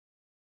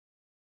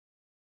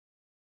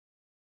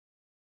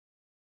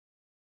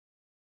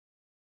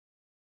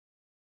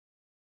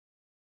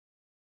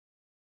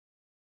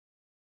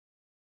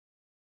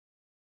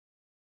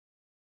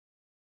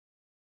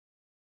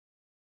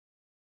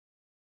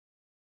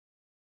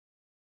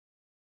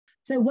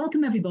So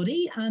welcome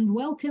everybody, and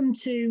welcome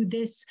to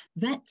this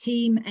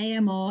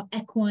VetTeamAMR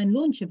Equine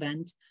launch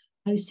event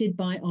hosted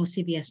by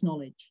FRCVS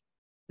Knowledge.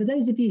 For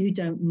those of you who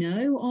don't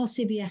know,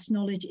 FRCVS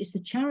Knowledge is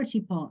the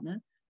charity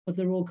partner of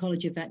the Royal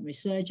College of Veterinary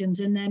Surgeons,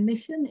 and their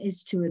mission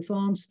is to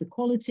advance the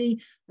quality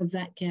of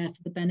vet care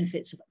for the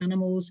benefits of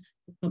animals,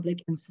 the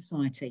public and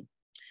society.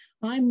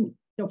 I'm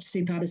Dr.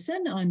 Sue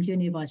Paterson. I'm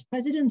Junior Vice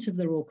President of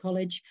the Royal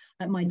College.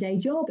 My day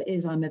job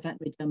is I'm a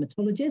veterinary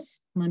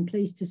dermatologist, and I'm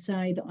pleased to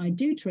say that I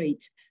do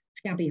treat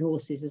scabby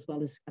horses as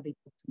well as scabby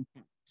dogs and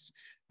cats.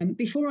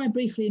 Before I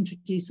briefly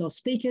introduce our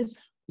speakers,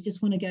 I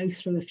just want to go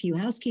through a few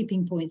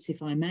housekeeping points,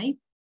 if I may.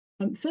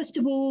 First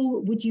of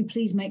all, would you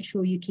please make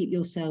sure you keep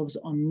yourselves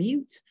on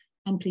mute,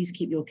 and please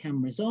keep your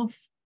cameras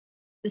off.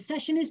 The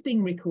session is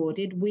being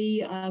recorded.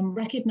 We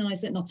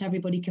recognise that not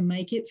everybody can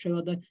make it through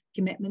other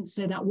commitments,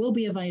 so that will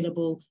be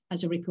available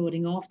as a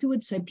recording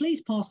afterwards. So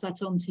please pass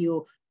that on to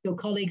your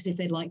colleagues if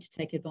they'd like to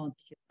take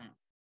advantage of that.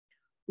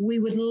 We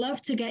would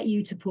love to get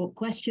you to put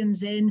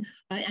questions in,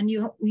 and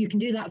you can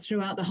do that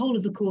throughout the whole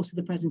of the course of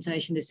the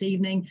presentation this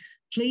evening.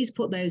 Please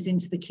put those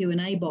into the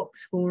Q&A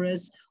box for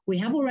us. We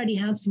have already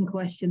had some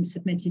questions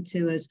submitted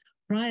to us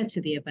prior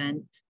to the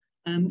event.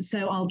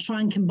 So I'll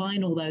try and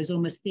combine all those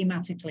almost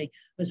thematically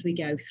as we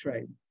go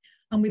through.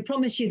 And we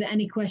promise you that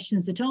any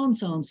questions that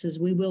aren't answers,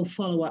 we will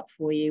follow up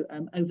for you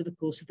over the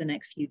course of the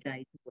next few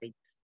days and weeks.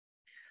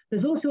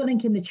 There's also a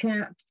link in the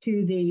chat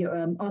to the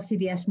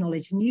FRCVS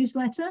Knowledge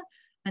newsletter.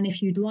 And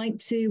if you'd like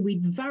to,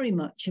 we'd very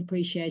much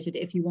appreciate it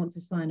if you want to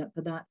sign up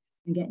for that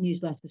and get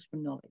newsletters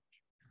from Knowledge.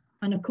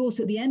 And of course,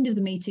 at the end of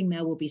the meeting,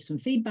 there will be some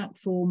feedback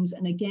forms.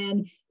 And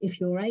again, if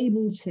you're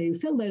able to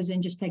fill those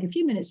in, just take a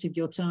few minutes of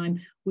your time.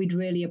 We'd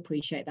really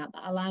appreciate that.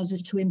 That allows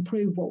us to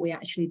improve what we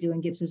actually do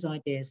and gives us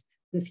ideas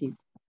for the future.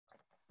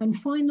 And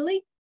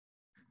finally,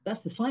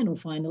 that's the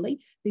finally,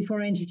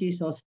 before I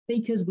introduce our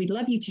speakers, we'd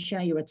love you to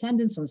share your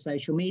attendance on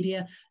social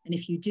media. And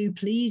if you do,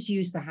 please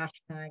use the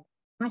hashtag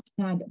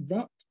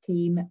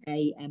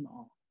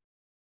VetTeamAMR.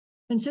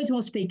 And so to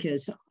our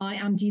speakers, I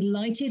am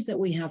delighted that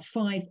we have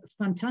 5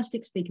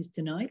 fantastic speakers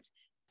tonight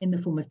in the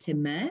form of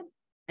Tim Mayer,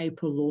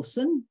 April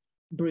Lawson,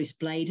 Bruce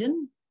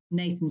Bladen,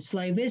 Nathan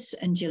Slovis,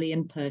 and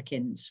Gillian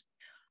Perkins.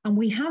 And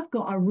we have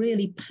got a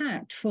really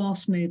packed,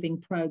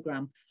 fast-moving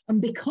programme. And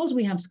because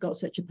we have got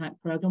such a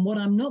packed programme, what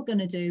I'm not going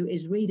to do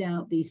is read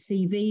out the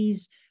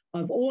CVs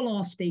of all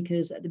our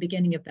speakers at the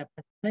beginning of their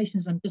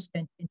presentations. I'm just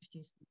going to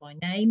introduce them by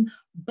name,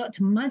 but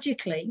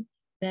magically,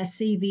 their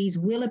CVs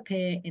will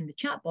appear in the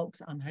chat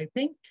box, I'm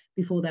hoping,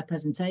 before their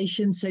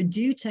presentation. So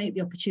do take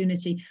the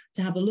opportunity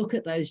to have a look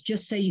at those,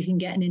 just so you can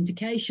get an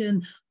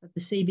indication of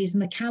the CVs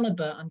and the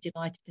calibre, I'm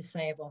delighted to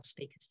say, of our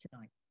speakers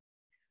tonight.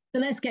 So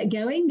let's get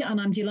going,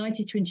 and I'm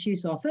delighted to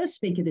introduce our first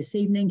speaker this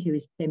evening, who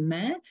is Tim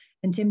Mayer,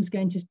 and Tim's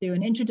going to do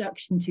an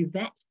introduction to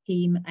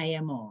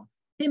VetTeamAMR.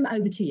 Tim,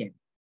 over to you.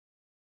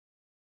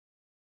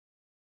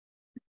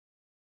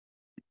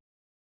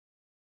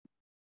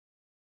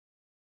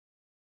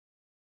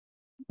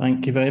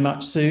 Thank you very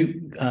much,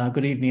 Sue.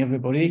 Good evening,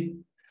 everybody.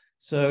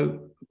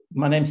 So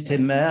my name's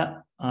Tim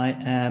Mayer. I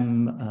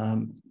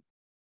am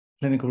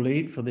clinical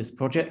lead for this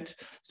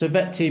project. So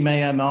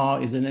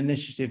VetTeamAMR is an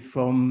initiative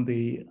from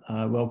the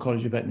Royal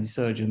College of Veterinary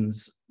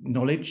Surgeons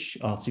Knowledge,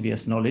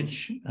 FRCVS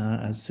Knowledge,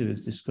 as Sue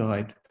has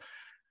described.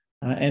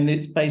 And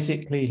it's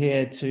basically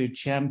here to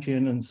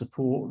champion and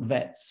support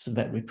vets,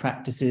 veterinary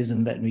practices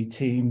and veterinary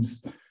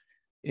teams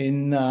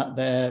in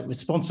their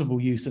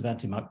responsible use of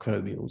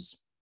antimicrobials.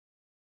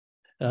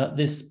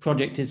 This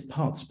project is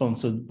part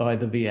sponsored by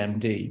the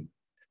VMD.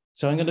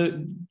 So I'm going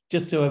to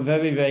just do a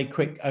very, very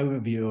quick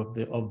overview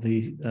of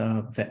the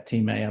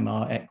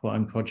VetTeamAMR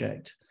Equine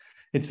project.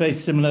 It's very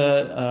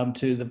similar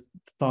to the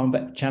Farm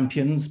Vet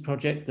Champions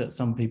project that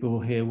some people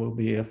here will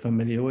be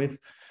familiar with.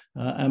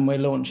 And we're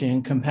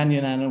launching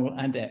companion animal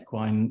and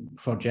equine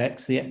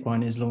projects. The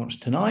equine is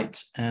launched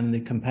tonight, and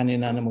the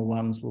companion animal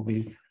ones will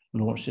be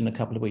launched in a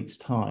couple of weeks'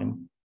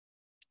 time.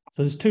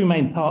 So there's 2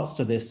 main parts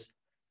to this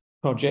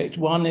project.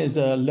 One is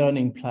a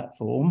learning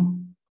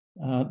platform.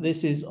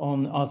 This is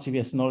on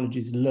FRCVS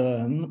Knowledge's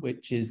Learn,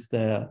 which is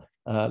their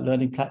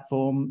learning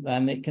platform,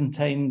 and it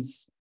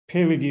contains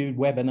peer-reviewed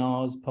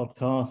webinars,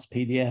 podcasts,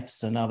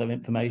 PDFs, and other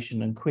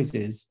information and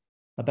quizzes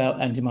about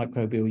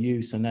antimicrobial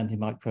use and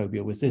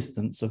antimicrobial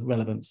resistance of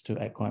relevance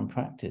to equine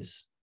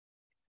practice.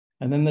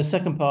 And then the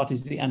second part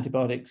is the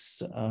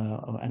antibiotics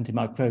or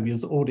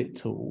antimicrobials audit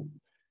tool,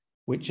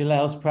 which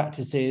allows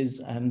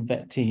practices and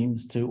vet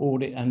teams to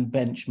audit and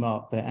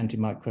benchmark their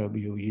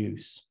antimicrobial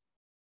use.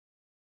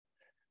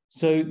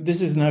 So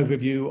this is an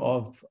overview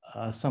of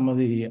some of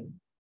the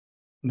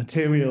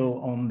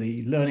material on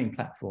the learning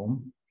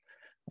platform.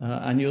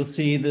 And you'll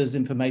see there's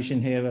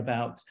information here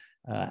about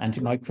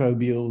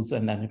antimicrobials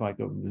and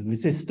antimicrobial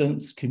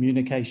resistance,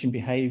 communication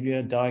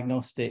behavior,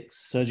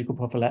 diagnostics, surgical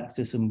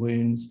prophylaxis and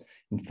wounds,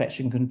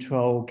 infection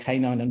control,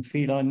 canine and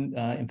feline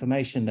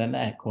information, and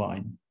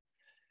equine.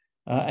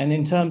 And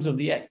in terms of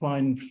the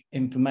equine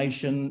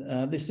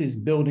information, this is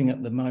building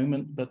at the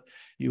moment, but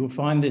you will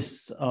find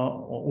this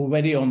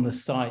already on the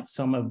site.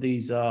 Some of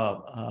these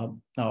are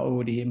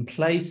already in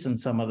place and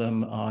some of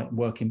them are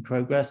work in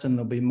progress, and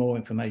there'll be more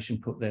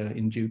information put there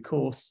in due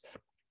course.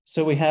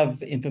 So we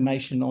have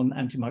information on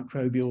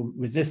antimicrobial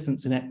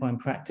resistance in equine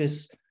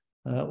practice,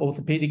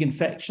 orthopedic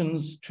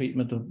infections,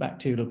 treatment of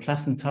bacterial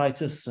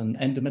placentitis and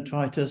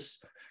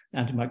endometritis,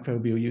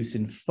 antimicrobial use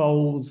in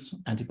foals,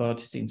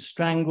 antibiotics in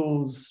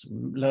strangles,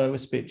 lower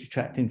respiratory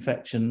tract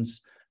infections,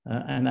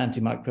 and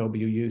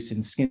antimicrobial use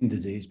in skin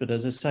disease. But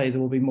as I say,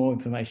 there will be more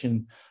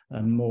information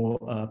and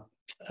more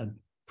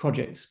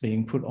projects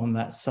being put on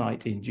that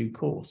site in due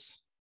course.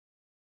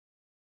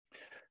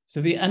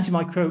 So the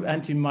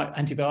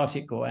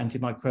antibiotic or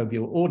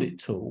antimicrobial audit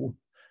tool,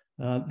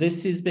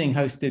 this is being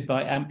hosted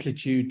by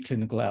Amplitude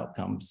Clinical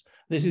Outcomes.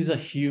 This is a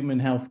human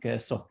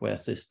healthcare software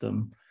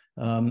system.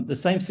 The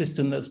same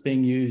system that's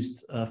being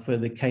used for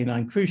the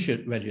Canine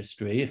Cruciate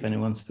Registry, if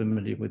anyone's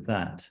familiar with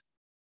that.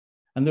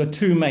 And there are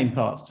two main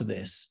parts to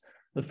this.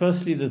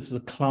 Firstly, there's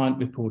the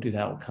client-reported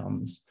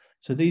outcomes.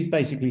 So these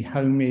basically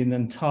home in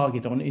and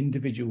target on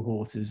individual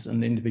horses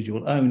and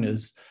individual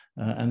owners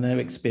and their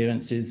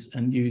experiences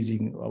and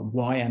using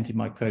why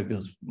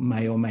antimicrobials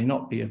may or may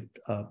not be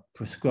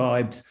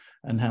prescribed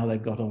and how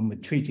they've got on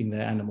with treating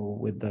their animal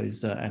with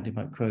those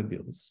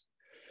antimicrobials.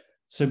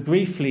 So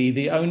briefly,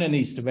 the owner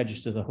needs to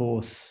register the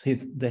horse,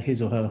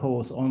 his or her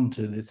horse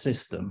onto the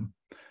system,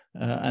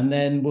 and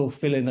then we'll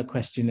fill in a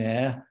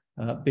questionnaire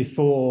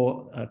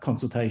before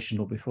consultation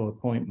or before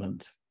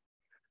appointment.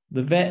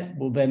 The vet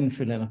will then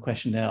fill in a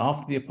questionnaire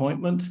after the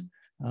appointment,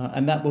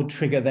 and that will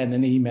trigger then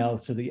an email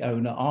to the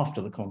owner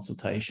after the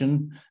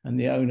consultation, and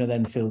the owner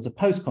then fills a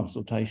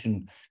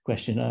post-consultation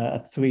questionnaire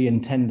 3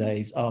 and 10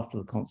 days after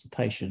the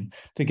consultation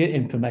to get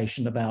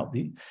information about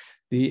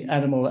the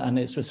animal and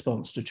its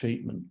response to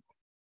treatment.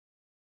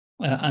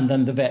 And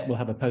then the vet will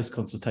have a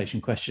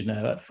post-consultation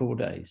questionnaire at 4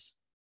 days.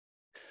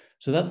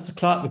 So that's the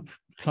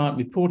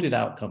client-reported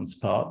outcomes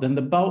part. Then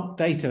the bulk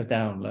data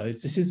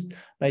downloads. This is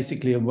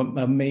basically a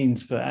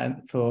means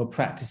for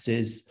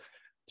practices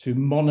to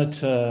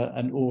monitor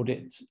and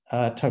audit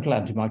total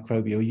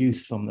antimicrobial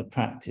use from the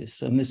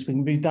practice. And this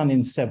can be done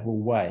in several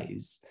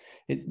ways.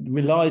 It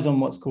relies on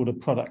what's called a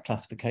product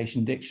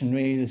classification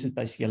dictionary. This is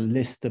basically a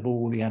list of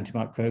all the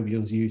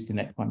antimicrobials used in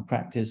equine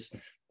practice,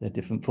 their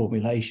different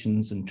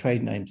formulations and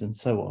trade names and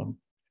so on.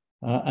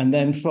 And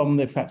then from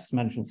the practice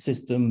management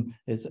system,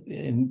 there's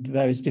in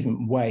various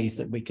different ways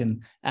that we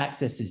can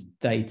access this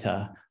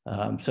data.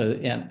 So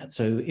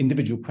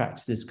individual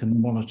practices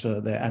can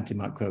monitor their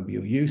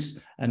antimicrobial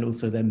use and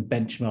also then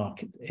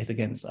benchmark it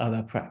against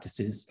other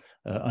practices,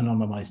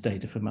 anonymized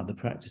data from other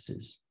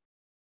practices.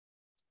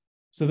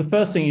 So the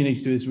first thing you need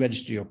to do is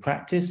register your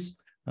practice.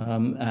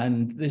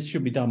 And this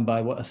should be done by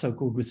what a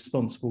so-called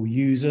responsible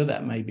user,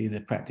 that may be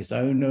the practice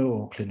owner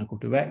or clinical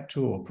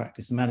director or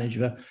practice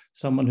manager,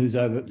 someone who's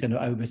going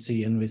to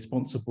oversee and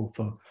responsible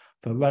for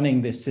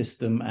running this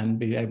system and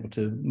be able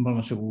to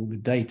monitor all the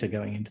data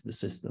going into the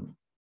system.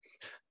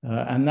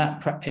 And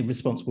that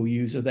responsible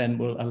user then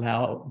will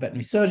allow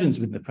veterinary surgeons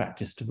within the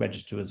practice to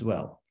register as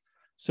well.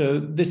 So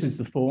this is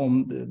the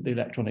form, the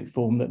electronic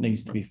form that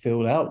needs to be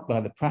filled out by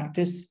the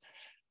practice.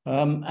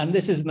 And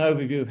this is an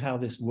overview of how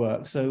this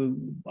works. So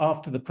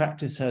after the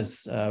practice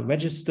has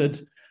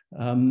registered,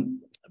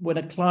 when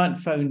a client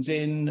phones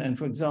in, and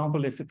for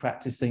example, if the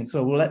practice thinks,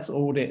 well, let's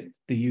audit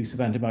the use of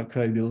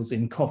antimicrobials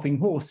in coughing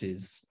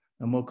horses,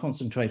 and we'll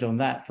concentrate on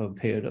that for a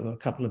period of a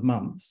couple of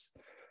months.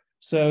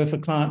 So if a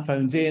client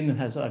phones in and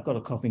has, I've got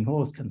a coughing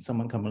horse, can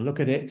someone come and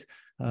look at it?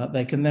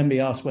 They can then be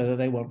asked whether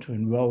they want to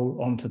enroll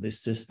onto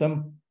this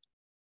system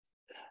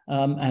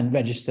and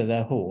register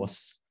their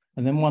horse.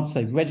 And then once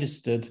they've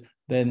registered,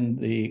 then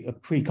a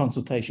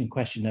pre-consultation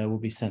questionnaire will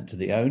be sent to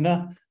the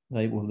owner.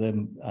 They will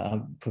then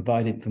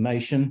provide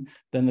information.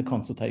 Then the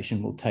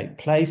consultation will take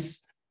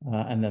place.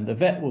 And then the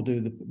vet will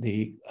do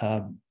the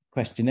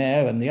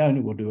questionnaire, and the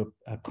owner will do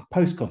a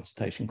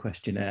post-consultation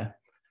questionnaire.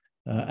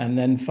 And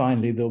then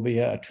finally, there'll be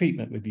a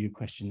treatment review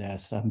questionnaire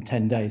some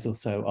 10 days or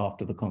so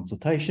after the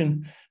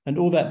consultation. And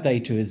all that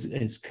data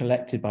is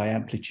collected by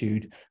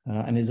Amplitude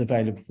and is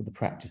available for the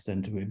practice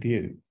then to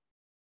review.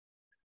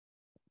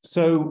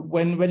 So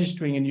when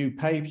registering a new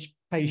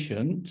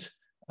patient,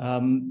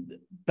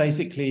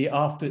 basically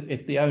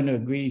if the owner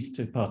agrees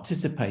to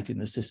participate in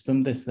the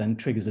system, this then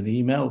triggers an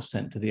email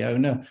sent to the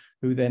owner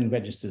who then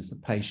registers the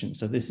patient.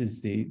 So this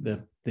is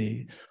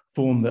the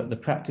form that the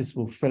practice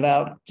will fill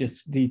out,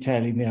 just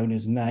detailing the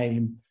owner's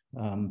name,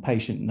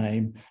 patient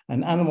name,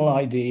 and animal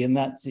ID, and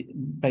that's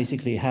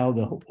basically how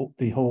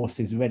the horse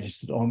is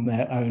registered on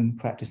their own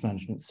practice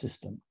management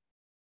system.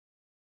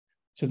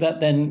 So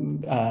that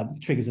then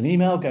triggers an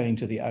email going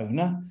to the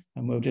owner,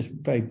 and we'll just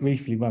very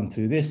briefly run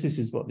through this. This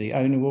is what the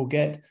owner will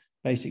get.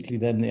 Basically,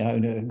 then the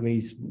owner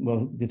agrees,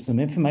 well, give some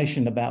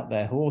information about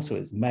their horse, so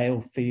it's male,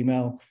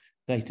 female,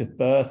 date of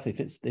birth.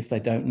 If they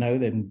don't know,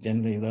 then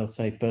generally they'll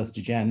say 1st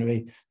of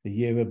January, the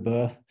year of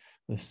birth,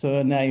 the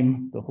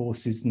surname, the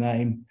horse's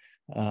name,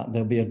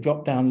 There'll be a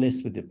drop-down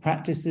list with the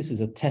practice. This is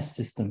a test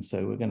system,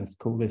 so we're going to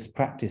call this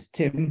practice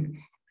TIM.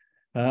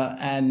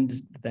 And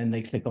then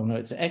they click on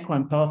it's an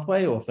equine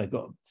pathway, or if they've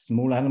got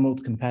small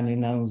animals,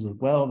 companion animals as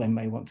well, they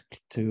may want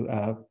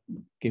to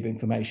give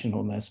information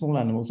on their small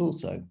animals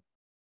also.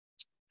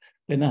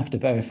 Then they have to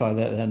verify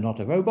that they're not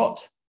a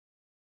robot.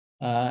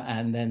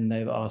 And then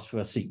they've asked for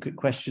a secret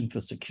question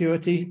for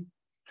security.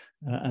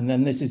 And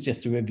then this is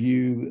just to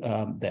review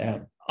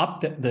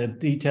the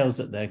details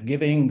that they're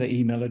giving, the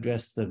email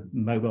address, the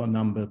mobile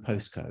number,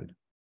 postcode.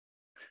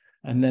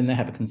 And then they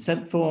have a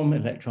consent form,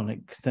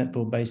 electronic consent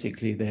form.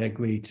 Basically, they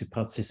agree to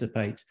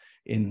participate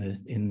in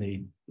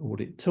the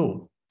audit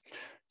tool.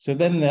 So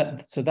then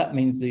that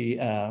means the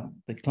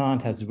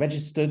client has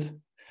registered.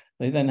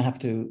 They then have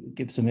to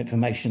give some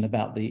information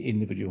about the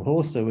individual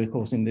horse. So we're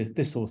calling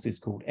this horse is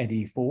called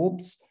Eddie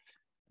Forbes.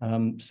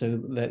 So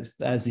there's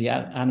the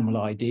animal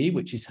ID,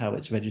 which is how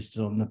it's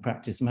registered on the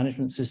practice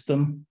management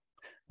system.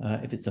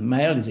 If it's a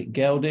male, is it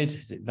gelded?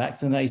 Is it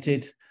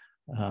vaccinated?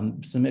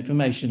 Some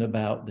information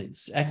about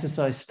its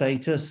exercise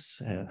status,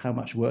 how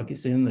much work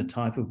it's in, the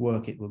type of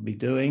work it will be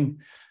doing,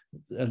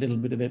 a little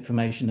bit of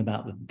information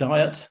about the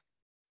diet,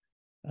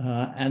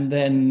 and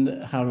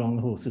then how long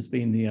the horse has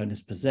been in the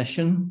owner's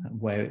possession,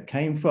 where it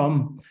came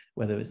from,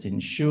 whether it's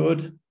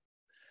insured,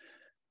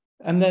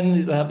 and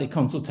then about the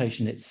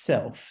consultation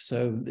itself.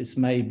 So this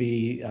may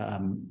be,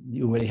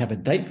 you already have a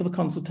date for the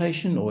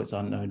consultation, or it's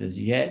unknown as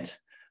yet.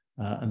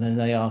 And then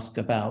they ask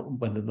about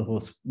when the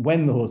horse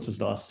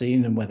was last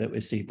seen and whether it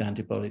received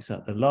antibiotics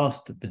at the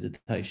last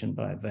visitation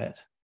by a vet.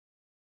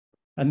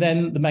 And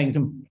then the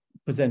main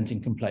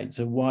presenting complaint,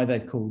 so why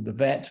they've called the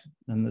vet,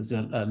 and there's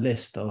a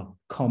list of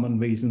common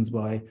reasons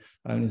why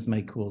owners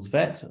may call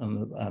vet,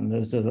 and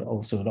there's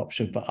also an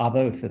option for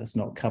other if it's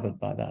not covered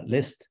by that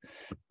list.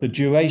 The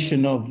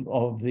duration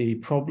of the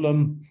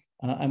problem,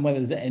 and whether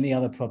there's any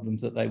other problems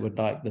that they would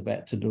like the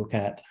vet to look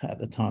at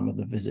the time of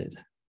the visit.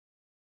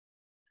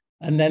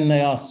 And then they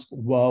ask,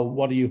 well,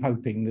 what are you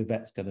hoping the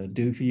vet's going to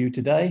do for you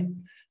today?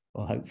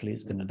 Well, hopefully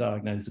it's going to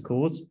diagnose the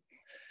cause.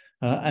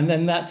 And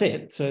then that's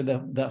it. So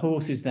the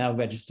horse is now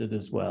registered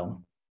as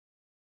well.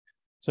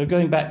 So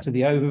going back to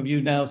the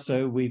overview now,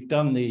 so we've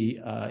done the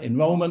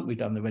enrollment, we've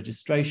done the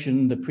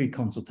registration, the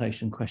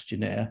pre-consultation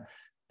questionnaire,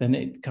 then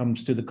it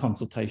comes to the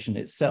consultation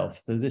itself.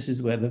 So this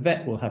is where the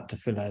vet will have to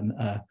fill in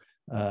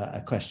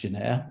a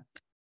questionnaire.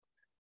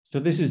 So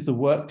this is the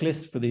work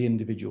list for the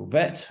individual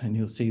vet, and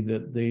you'll see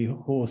that the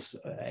horse,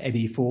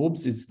 Eddie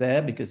Forbes, is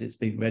there because it's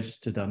been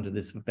registered under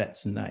this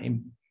vet's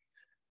name.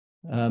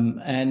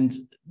 And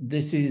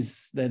this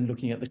is then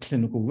looking at the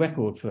clinical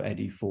record for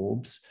Eddie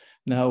Forbes.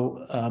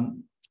 Now,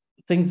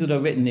 things that are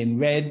written in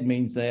red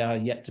means they are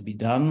yet to be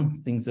done.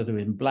 Things that are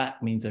in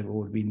black means they've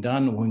already been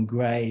done, or in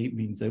grey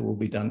means they will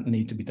be done,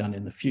 need to be done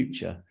in the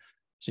future.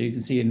 So you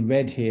can see in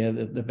red here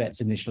that the vet's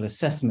initial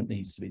assessment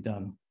needs to be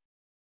done.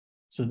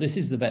 So this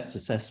is the vet's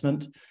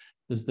assessment.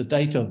 There's the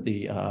date of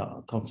the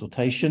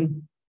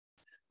consultation.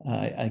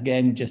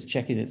 Again, just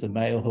checking it's a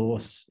male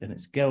horse and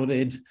it's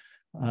gelded.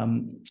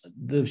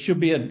 There should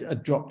be a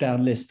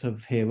drop-down list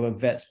of here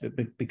of vets,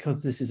 but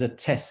because this is a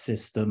test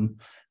system,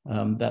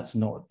 that's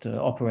not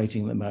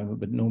operating at the moment,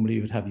 but normally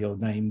you would have your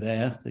name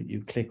there that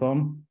you click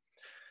on.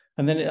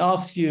 And then it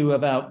asks you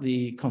about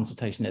the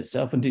consultation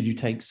itself, and did you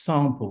take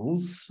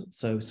samples?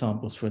 So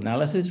samples for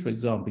analysis, for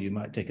example, you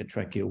might take a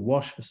tracheal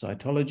wash for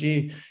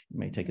cytology, you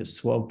may take a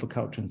swab for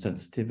culture and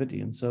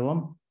sensitivity, and so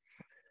on.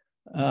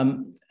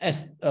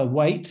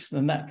 Weight,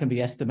 and that can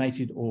be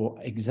estimated or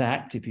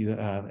exact if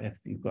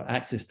you've got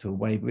access to a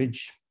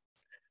weighbridge.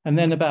 And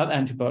then about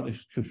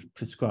antibiotics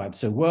prescribed.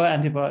 So were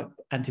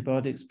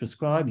antibiotics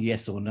prescribed,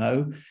 yes or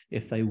no?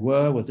 If they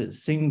were, was it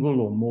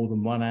single or more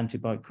than one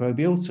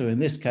antimicrobial? So in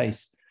this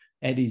case,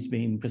 Eddie's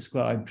been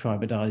prescribed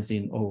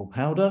trimodazine oral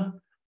powder.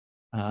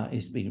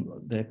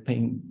 They're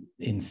being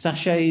in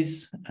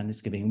sachets, and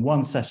it's getting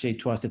one sachet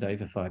twice a day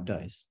for 5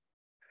 days.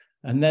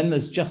 And then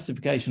there's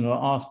justification or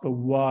ask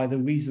for the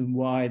reason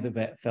why the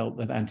vet felt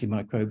that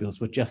antimicrobials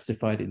were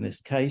justified in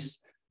this case.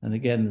 And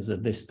again, there's a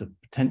list of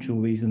potential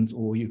reasons,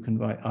 or you can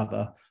write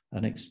other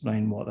and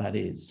explain what that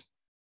is.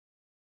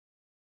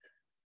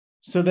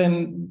 So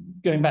then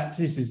going back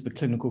to this is the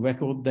clinical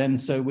record then.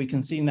 So we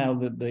can see now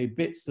that the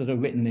bits that are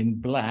written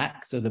in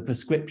black, so the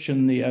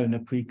prescription, the owner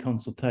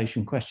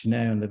pre-consultation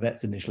questionnaire, and the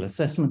vet's initial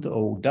assessment are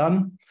all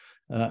done.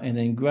 And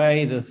in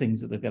grey, the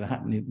things that are going to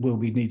happen will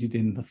be needed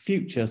in the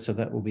future. So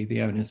that will be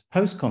the owner's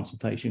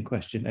post-consultation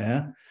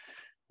questionnaire,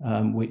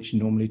 which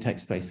normally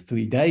takes place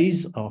 3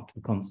 days after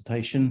the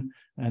consultation,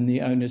 and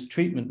the owner's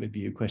treatment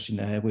review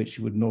questionnaire, which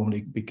would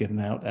normally be given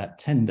out at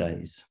 10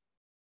 days.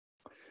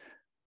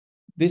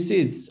 This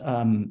is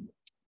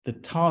the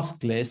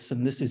task list,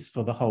 and this is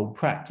for the whole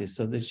practice.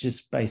 So this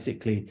just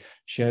basically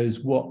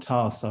shows what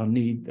tasks are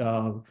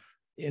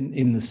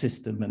in the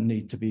system and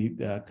need to be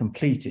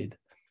completed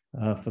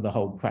for the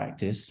whole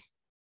practice.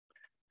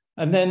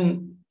 And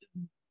then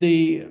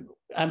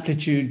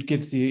Amplitude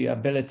gives the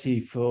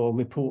ability for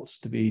reports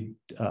to be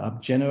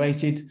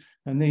generated,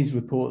 and these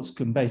reports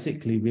can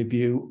basically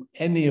review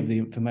any of the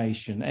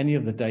information, any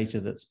of the data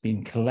that's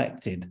been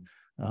collected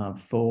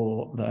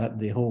for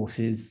the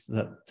horses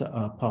that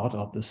are part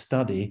of the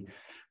study.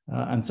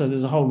 And so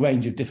there's a whole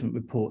range of different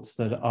reports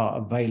that are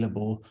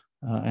available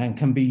and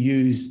can be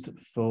used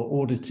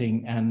for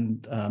auditing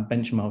and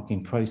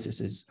benchmarking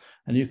processes.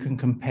 And you can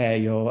compare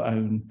your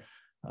own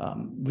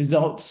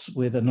results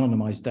with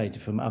anonymized data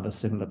from other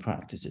similar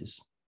practices.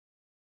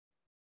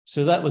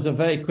 So that was a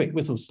very quick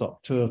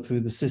whistle-stop tour through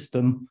the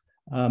system.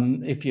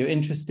 If you're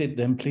interested,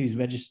 then please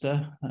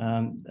register,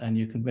 and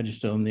you can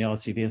register on the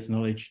RCVS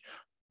Knowledge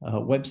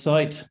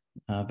website,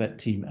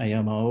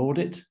 VetTeamAMR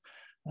Audit,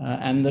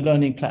 and the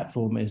learning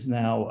platform is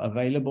now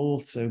available.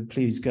 So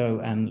please go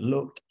and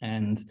look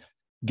and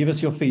give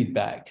us your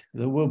feedback.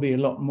 There will be a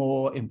lot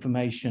more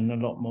information, a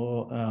lot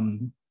more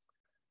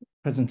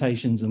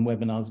presentations and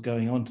webinars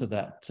going on to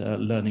that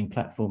learning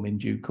platform in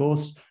due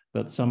course,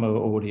 but some are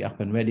already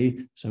up and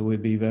ready. So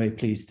we'd be very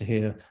pleased to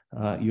hear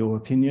your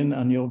opinion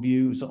and your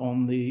views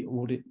on the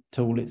audit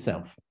tool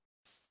itself.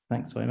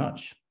 Thanks very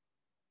much.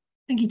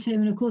 Thank you, Tim.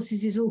 And of course,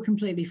 this is all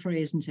completely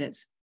free, isn't it?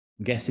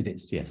 Yes, it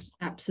is. Yes.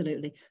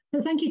 Absolutely.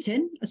 So thank you,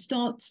 Tim.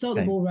 Start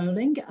the ball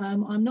rolling.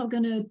 I'm not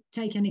going to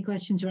take any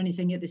questions or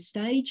anything at this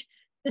stage.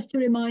 Just to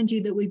remind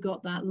you that we've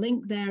got that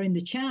link there in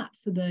the chat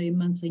for the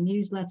monthly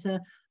newsletter.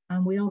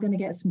 And we are going to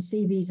get some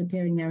CVs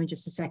appearing there in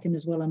just a second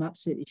as well, I'm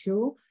absolutely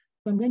sure.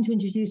 So I'm going to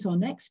introduce our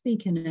next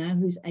speaker now,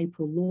 who's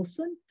April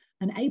Lawson.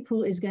 And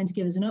April is going to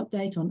give us an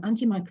update on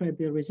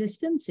antimicrobial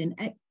resistance in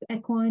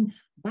equine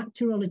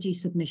bacteriology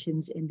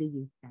submissions in the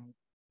UK.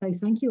 So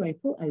thank you,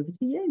 April. Over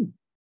to you.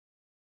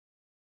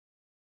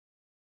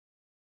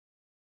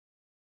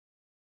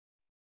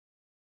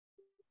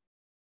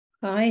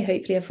 Hi,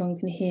 hopefully everyone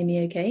can hear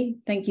me okay.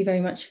 Thank you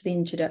very much for the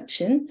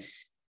introduction.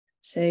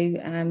 So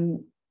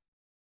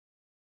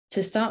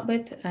to start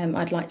with,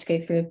 I'd like to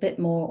go through a bit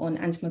more on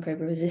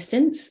antimicrobial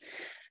resistance.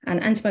 And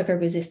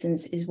antimicrobial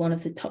resistance is one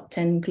of the top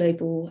 10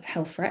 global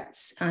health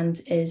threats and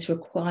is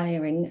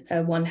requiring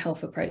a One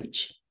Health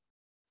approach.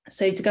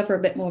 So to cover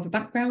a bit more of a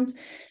background,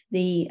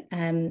 the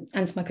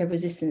antimicrobial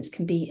resistance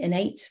can be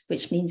innate,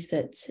 which means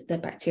that the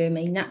bacteria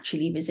may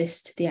naturally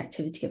resist the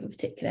activity of a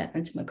particular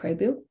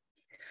antimicrobial.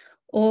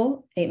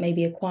 Or it may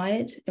be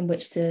acquired, in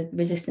which the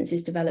resistance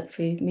is developed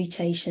through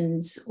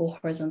mutations or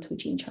horizontal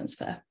gene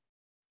transfer.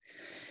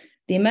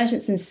 The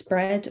emergence and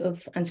spread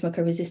of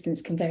antimicrobial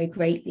resistance can vary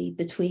greatly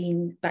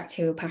between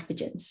bacterial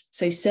pathogens.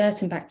 So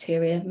certain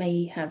bacteria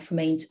may have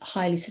remained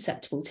highly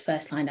susceptible to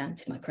first-line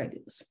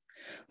antimicrobials,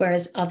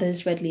 whereas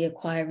others readily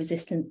acquire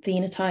resistant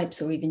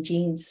phenotypes or even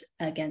genes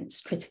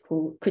against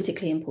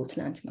critically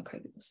important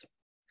antimicrobials.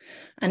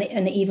 And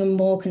an even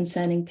more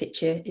concerning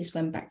picture is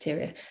when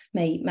bacteria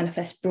may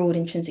manifest broad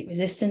intrinsic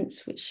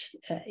resistance, which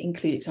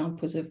include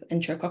examples of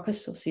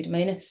Enterococcus or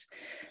Pseudomonas,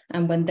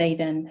 and when they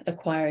then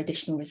acquire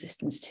additional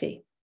resistance too.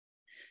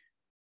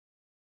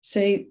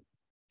 So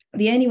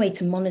the only way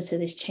to monitor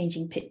this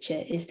changing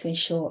picture is to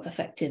ensure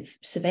effective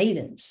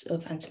surveillance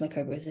of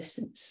antimicrobial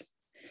resistance.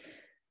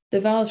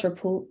 The VARS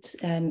report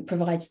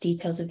provides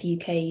details of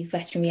UK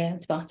veterinary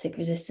antibiotic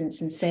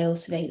resistance and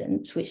sales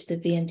surveillance, which the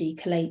VMD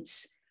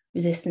collates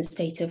resistance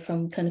data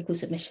from clinical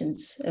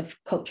submissions of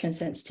culture and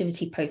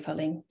sensitivity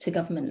profiling to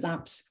government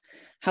labs.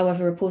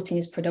 However, reporting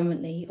is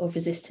predominantly of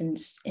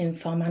resistance in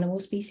farm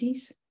animal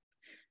species.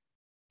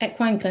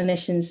 Equine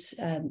clinicians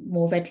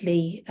more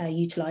readily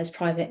utilise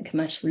private and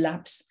commercial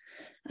labs,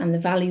 and the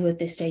value of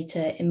this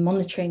data in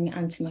monitoring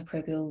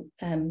antimicrobial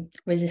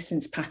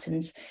resistance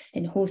patterns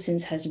in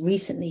horses has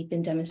recently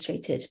been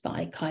demonstrated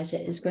by Kaiser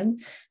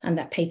Isgren, and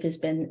that paper's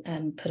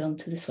been put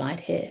onto the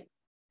slide here.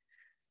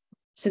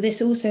 So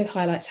this also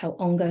highlights how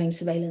ongoing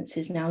surveillance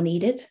is now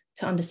needed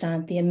to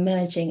understand the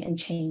emerging and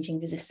changing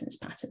resistance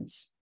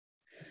patterns.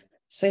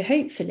 So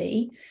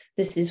hopefully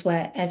this is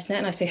where EVSNet,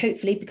 and I say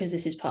hopefully because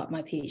this is part of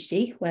my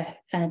PhD, where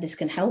this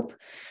can help.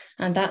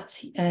 And that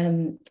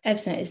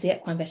EVSNet is the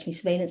Equine Veterinary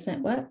Surveillance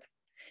Network.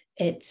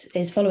 It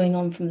is following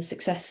on from the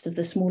success of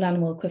the small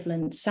animal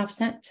equivalent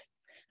SAVSNet,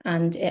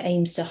 and it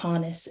aims to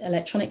harness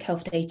electronic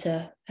health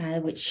data,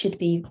 which should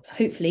be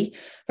hopefully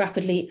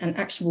rapidly and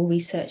actionable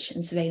research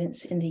and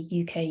surveillance in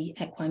the UK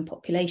equine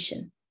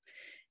population.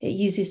 It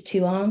uses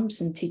two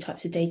arms and two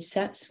types of data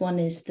sets. One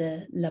is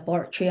the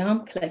laboratory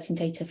arm, collecting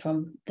data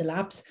from the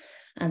labs,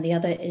 and the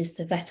other is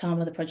the vet arm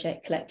of the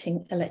project,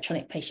 collecting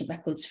electronic patient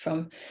records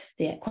from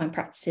the equine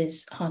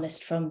practices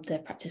harnessed from the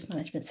practice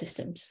management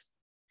systems.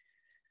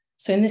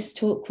 So in this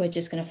talk, we're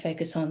just going to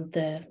focus on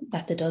the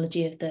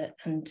methodology of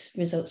and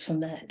results from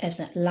the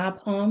EVSNet lab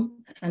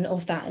arm, and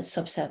of that is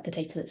subset of the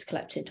data that's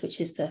collected, which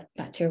is the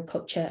bacterial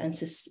culture and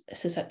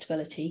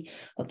susceptibility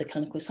of the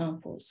clinical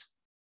samples.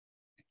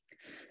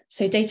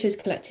 So data is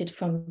collected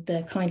from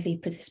the kindly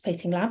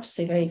participating labs.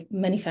 So very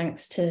many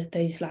thanks to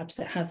those labs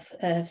that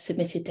have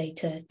submitted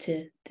data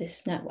to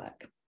this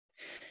network.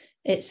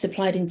 It's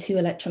supplied in two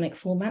electronic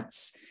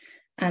formats,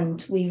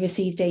 and we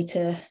receive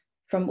data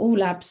from all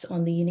labs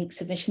on the unique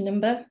submission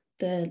number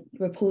the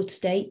report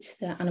date,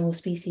 the animal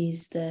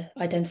species, the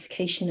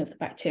identification of the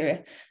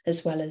bacteria,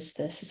 as well as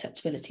the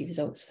susceptibility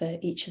results for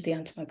each of the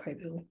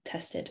antimicrobial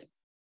tested.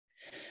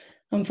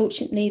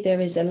 Unfortunately, there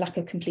is a lack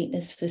of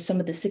completeness for some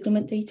of the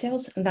signalment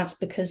details, and that's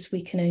because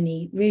we can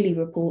only really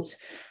report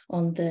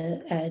on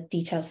the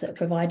details that are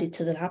provided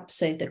to the lab,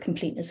 so the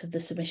completeness of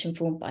the submission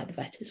form by the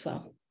vet as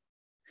well.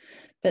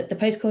 But the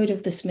postcode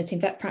of the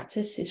submitting vet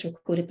practice is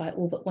recorded by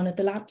all but one of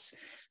the labs,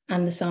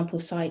 and the sample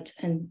site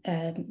and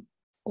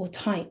or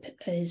type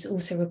is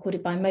also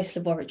recorded by most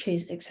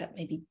laboratories, except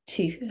maybe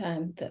 2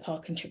 that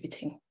are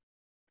contributing.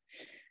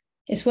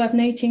 It's worth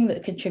noting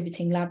that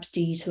contributing labs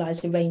do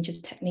utilise a range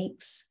of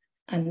techniques,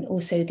 and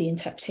also the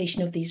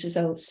interpretation of these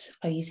results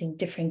are using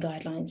differing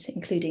guidelines,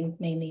 including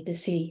mainly the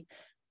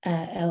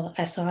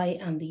CLSI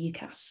and the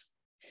UCAS.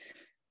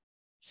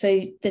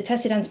 So the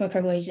tested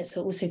antimicrobial agents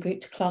are also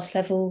grouped to class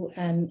level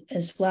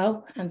as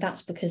well, and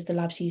that's because the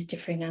labs use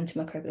differing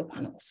antimicrobial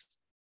panels.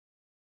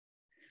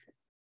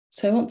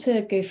 So I want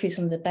to go through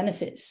some of the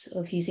benefits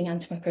of using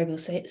antimicrobial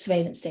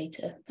surveillance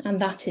data, and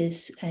that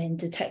is in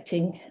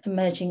detecting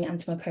emerging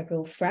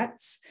antimicrobial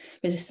threats,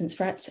 resistance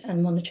threats,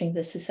 and monitoring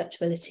the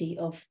susceptibility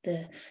of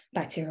the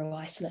bacterial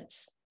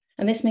isolates.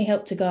 And this may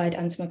help to guide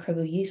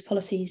antimicrobial use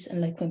policies and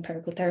local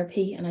empirical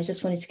therapy. And I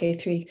just wanted to go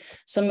through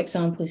some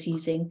examples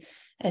using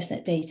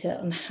ESNet data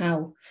on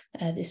how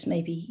this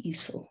may be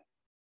useful.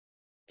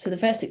 So the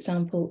first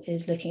example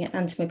is looking at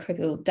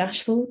antimicrobial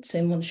dashboard,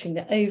 so monitoring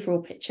the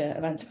overall picture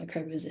of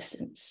antimicrobial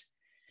resistance.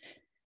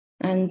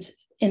 And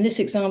in this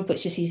example,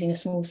 it's just using a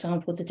small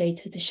sample of the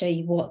data to show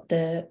you what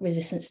the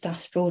resistance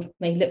dashboard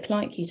may look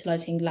like,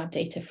 utilising lab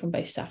data from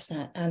both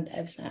SAFSNet and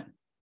EVSNet.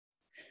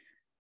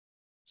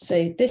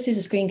 So this is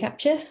a screen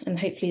capture, and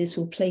hopefully this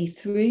will play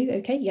through.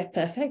 Okay, yeah,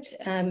 perfect.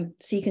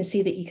 So you can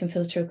see that you can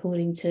filter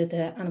according to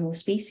the animal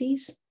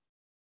species,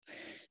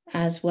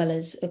 as well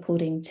as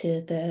according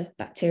to the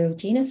bacterial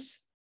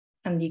genus.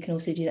 And you can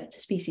also do that to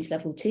species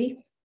level too.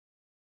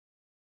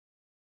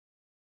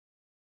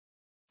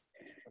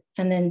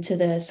 And then to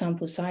the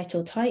sample site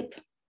or type,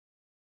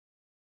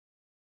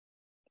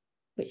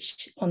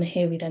 which on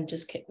here we then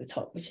just click the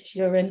top, which is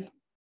urine.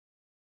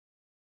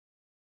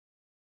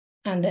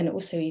 And then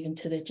also even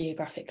to the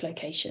geographic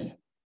location.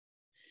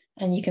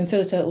 And you can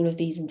filter all of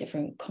these in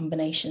different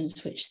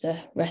combinations, which the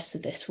rest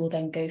of this will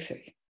then go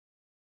through.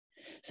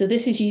 So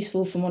this is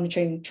useful for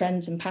monitoring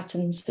trends and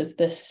patterns of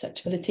the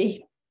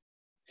susceptibility,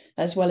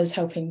 as well as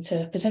helping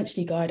to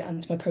potentially guide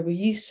antimicrobial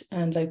use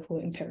and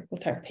local empirical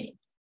therapy.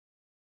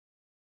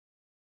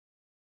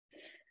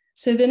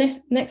 So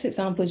the next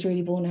example is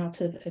really born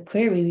out of a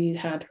query we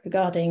had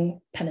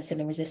regarding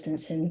penicillin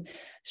resistance in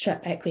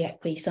strep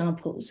equi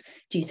samples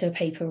due to a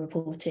paper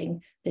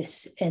reporting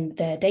this in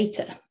their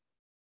data.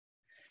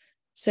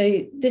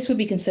 So this would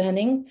be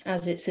concerning,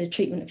 as it's a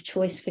treatment of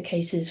choice for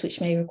cases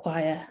which may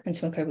require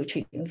antimicrobial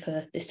treatment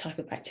for this type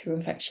of bacterial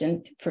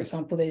infection, for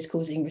example, those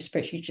causing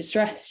respiratory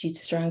distress due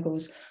to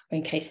strangles, or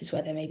in cases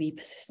where there may be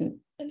persistent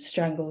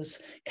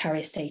strangles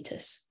carrier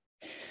status.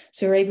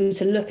 So we're able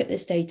to look at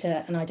this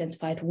data and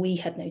identify if we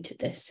had noted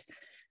this,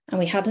 and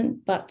we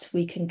hadn't, but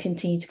we can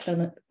continue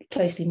to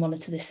closely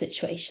monitor this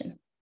situation.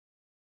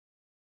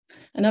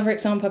 Another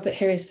example I put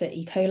here is for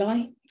E.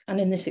 coli. And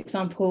in this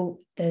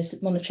example,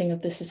 there's monitoring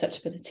of the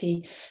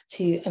susceptibility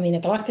to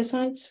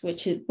aminoglycosides,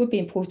 which would be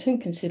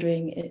important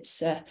considering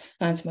it's an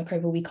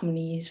antimicrobial we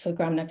commonly use for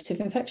gram-negative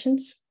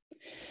infections,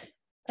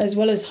 as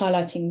well as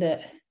highlighting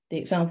that the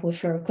example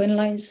of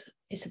fluoroquinolones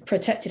is a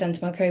protected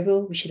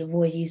antimicrobial. We should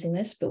avoid using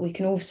this, but we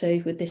can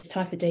also, with this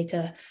type of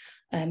data,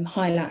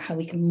 highlight how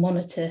we can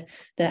monitor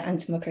the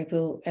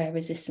antimicrobial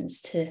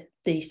resistance to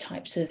these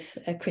types of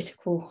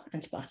critical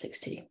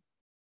antibiotics too.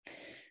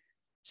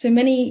 So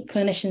many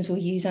clinicians will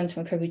use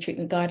antimicrobial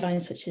treatment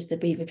guidelines such as the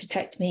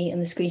BVSc,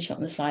 and the screenshot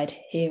on the slide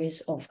here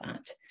is of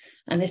that.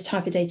 And this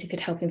type of data could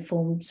help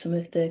inform some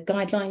of the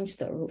guidelines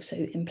that are also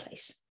in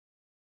place.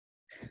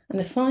 And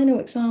the final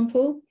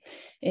example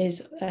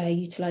is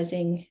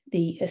utilising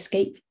the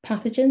escape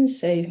pathogens.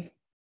 So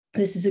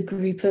this is a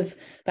group of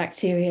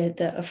bacteria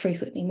that are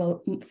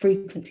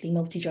frequently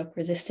multi-drug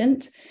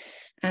resistant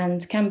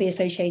and can be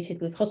associated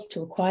with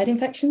hospital-acquired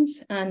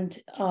infections and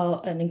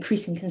are an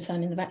increasing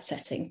concern in the vet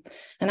setting.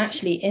 And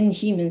actually in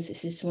humans,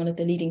 this is one of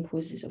the leading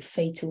causes of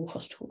fatal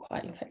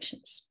hospital-acquired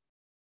infections.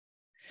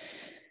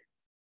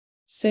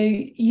 So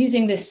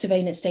using this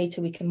surveillance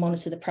data, we can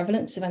monitor the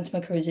prevalence of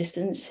antimicrobial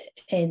resistance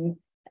in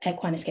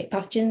equine escape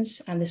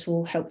pathogens, and this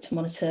will help to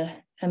monitor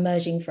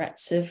emerging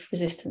threats of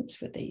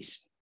resistance with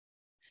these.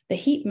 The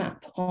heat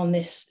map on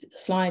this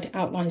slide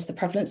outlines the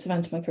prevalence of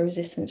antimicrobial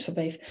resistance for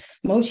both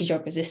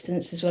multi-drug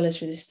resistance as well as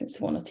resistance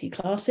to one or two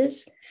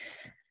classes.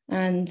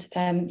 And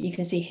you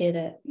can see here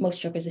that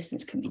multi-drug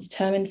resistance can be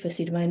determined for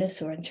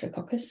Pseudomonas or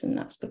Enterococcus, and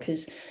that's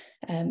because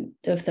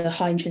of the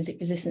high intrinsic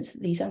resistance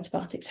that these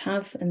antibiotics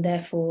have, and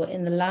therefore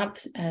in the lab,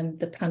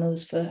 the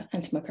panels for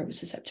antimicrobial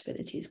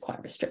susceptibility is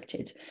quite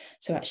restricted.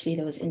 So actually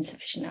there was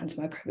insufficient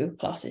antimicrobial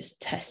classes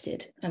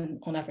tested, and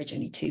on average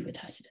only 2 were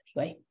tested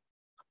anyway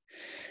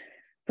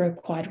for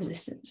acquired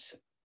resistance.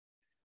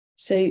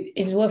 So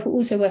it's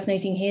also worth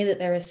noting here that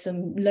there are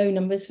some low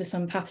numbers for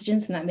some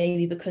pathogens, and that may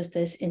be because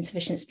there's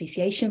insufficient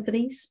speciation for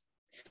these.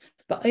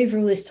 But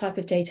overall, this type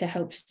of data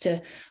helps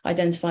to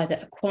identify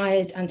that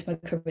acquired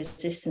antimicrobial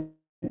resistance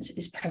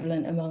is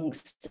prevalent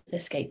amongst the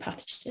escaped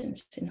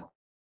pathogens in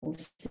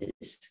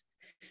horses.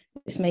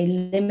 This may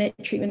limit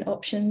treatment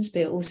options,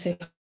 but it also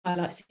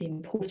highlights the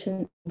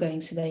important ongoing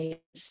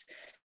surveillance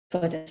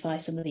to identify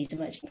some of these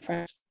emerging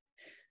threats.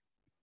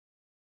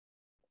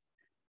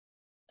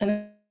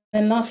 And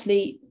then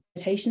lastly,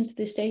 limitations of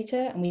this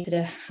data, and we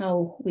consider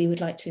how we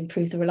would like to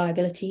improve the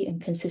reliability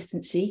and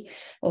consistency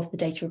of the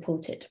data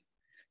reported.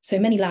 So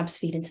many labs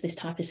feed into this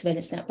type of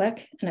surveillance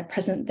network, and at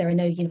present there are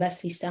no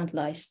universally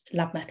standardised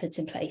lab methods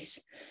in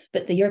place,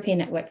 but the European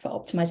Network for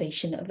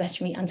Optimisation of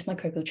Veterinary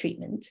Antimicrobial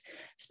Treatment,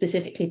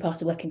 specifically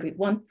part of Working Group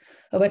 1,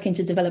 are working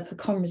to develop a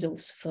common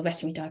resource for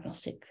veterinary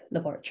diagnostic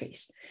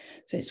laboratories.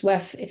 So it's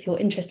worth, if you're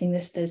interested in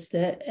this, there's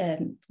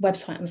the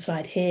website on the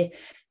slide here,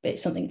 but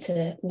it's something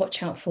to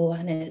watch out for,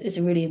 and it is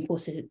a really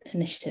important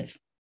initiative.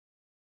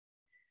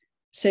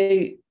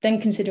 So then,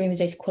 considering the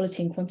data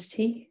quality and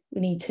quantity,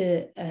 we need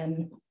to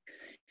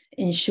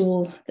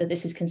ensure that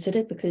this is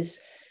considered, because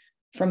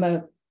from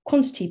a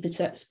quantity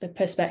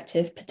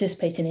perspective,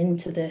 participating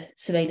into the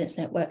surveillance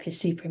network is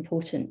super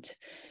important.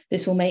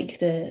 This will make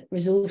the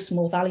resource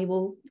more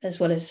valuable as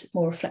well as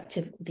more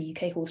reflective of the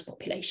UK horse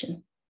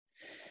population.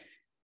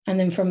 And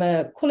then from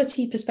a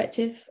quality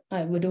perspective,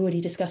 I would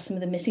already discuss some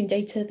of the missing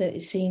data that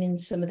is seen in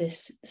some of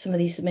these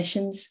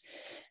submissions,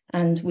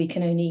 and we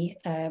can only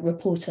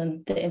report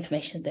on the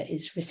information that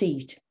is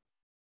received.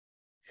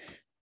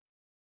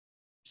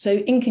 So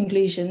in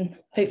conclusion,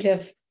 hopefully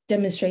I've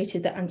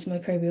demonstrated that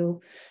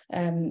antimicrobial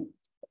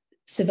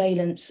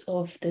surveillance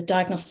of the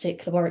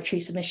diagnostic laboratory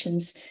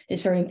submissions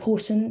is very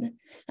important,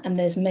 and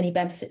there's many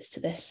benefits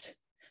to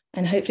this.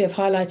 And hopefully I've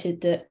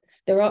highlighted that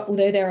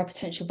although there are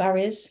potential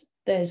barriers,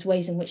 there's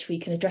ways in which we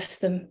can address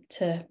them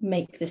to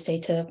make this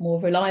data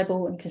more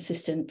reliable and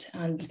consistent,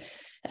 and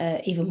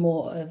even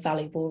more a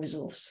valuable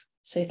resource.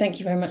 So thank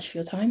you very much for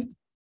your time.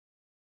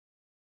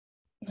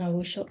 I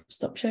will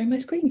stop sharing my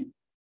screen.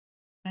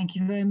 Thank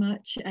you very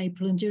much,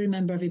 April. And do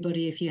remember,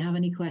 everybody, if you have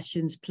any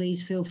questions,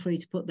 please feel free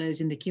to put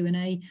those in the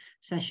Q&A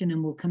session,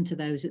 and we'll come to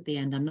those at the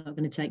end. I'm not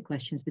going to take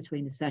questions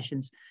between the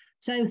sessions.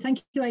 So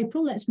thank you,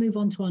 April. Let's move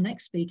on to our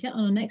next speaker.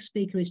 Our next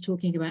speaker is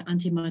talking about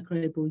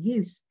antimicrobial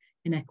use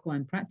in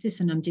equine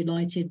practice, and I'm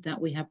delighted that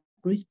we have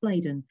Bruce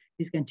Bladen,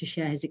 who's going to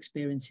share his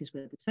experiences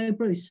with us. So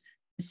Bruce,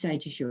 the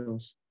stage is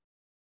yours.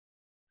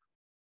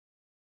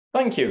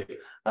 Thank you.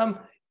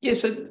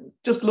 Yes, so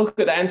just look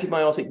at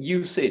antibiotic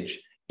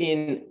usage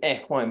in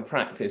equine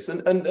practice.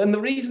 And the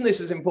reason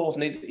this is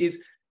important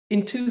is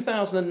in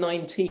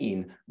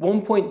 2019,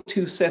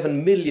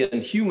 1.27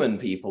 million human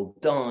people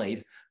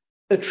died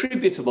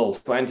attributable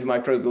to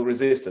antimicrobial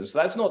resistance. So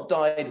that's not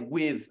died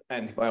with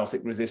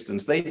antibiotic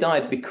resistance. They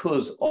died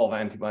because of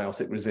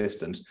antibiotic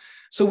resistance.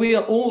 So we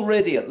are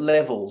already at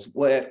levels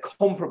where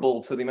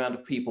comparable to the amount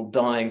of people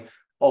dying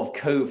of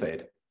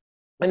COVID.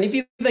 And if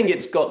you think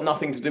it's got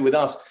nothing to do with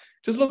us,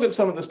 just look at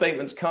some of the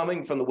statements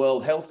coming from the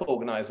World Health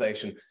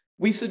Organization.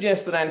 We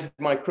suggest that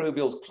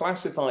antimicrobials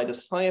classified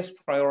as highest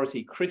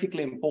priority,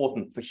 critically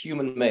important for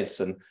human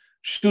medicine,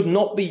 should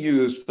not be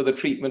used for the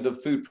treatment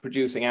of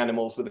food-producing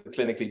animals with a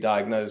clinically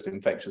diagnosed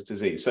infectious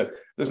disease. So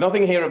there's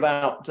nothing here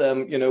about,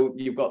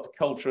 you've got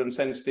culture and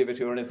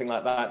sensitivity or anything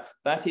like that.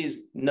 That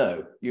is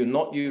no, you're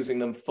not using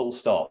them, full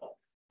stop.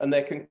 And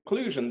their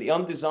conclusion, the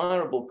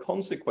undesirable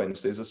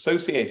consequences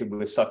associated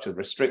with such a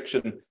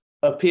restriction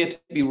appear to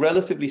be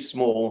relatively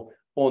small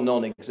or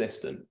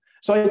non-existent.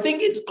 So I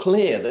think it's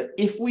clear that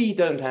if we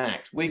don't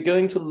act, we're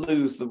going to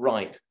lose the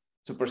right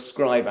to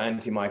prescribe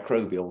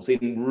antimicrobials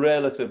in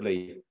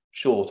relatively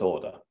short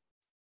order.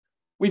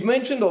 We've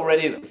mentioned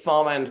already that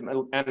farm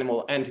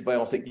animal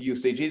antibiotic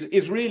usage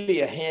is really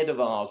ahead of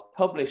ours,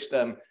 published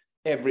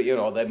every year,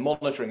 or their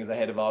monitoring is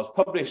ahead of ours,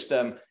 published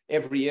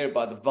every year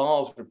by the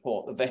VARS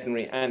report, the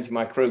Veterinary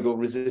Antimicrobial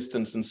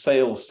Resistance and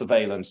Sales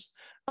Surveillance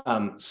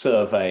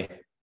Survey.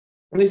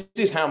 And this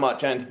is how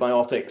much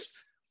antibiotics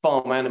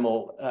farm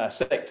animal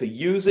sector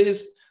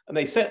uses, and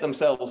they set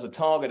themselves a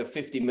target of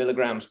 50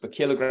 milligrams per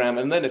kilogram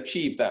and then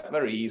achieved that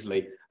very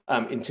easily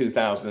in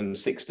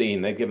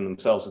 2016. They've given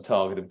themselves a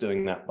target of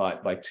doing that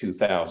by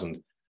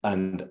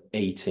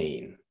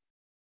 2018.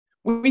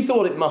 We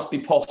thought it must be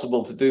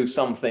possible to do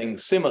something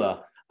similar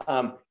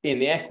in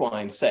the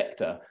equine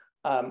sector,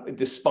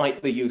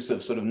 despite the use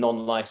of sort of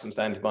non-licensed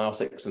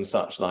antibiotics and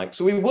such like.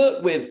 So we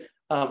worked with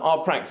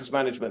our practice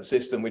management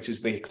system, which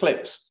is the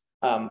Eclipse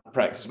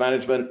practice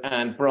management,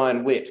 and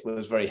Brian Witt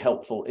was very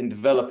helpful in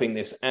developing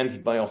this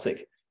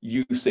antibiotic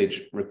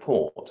usage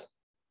report.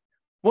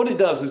 What it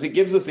does is it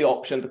gives us the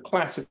option to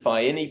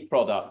classify any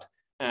product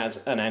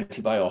as an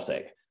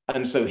antibiotic.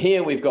 And so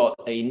here we've got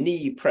a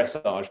knee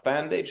pressage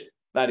bandage.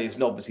 That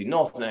is obviously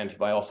not an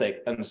antibiotic,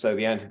 and so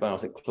the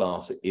antibiotic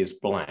class is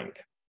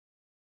blank.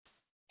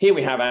 Here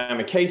we have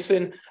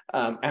amikacin,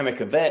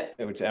 Amicavet,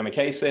 which is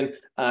amikacin,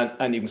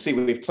 and you can see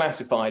we've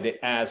classified it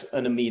as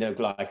an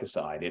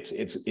aminoglycoside.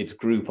 It's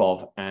group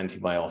of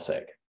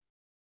antibiotic.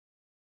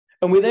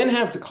 And we then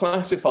have to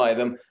classify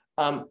them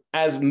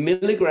as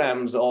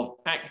milligrams of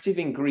active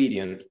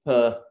ingredient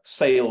per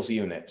sales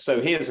unit. So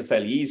here's a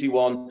fairly easy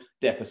one.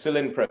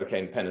 DipECEIM,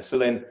 procaine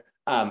penicillin,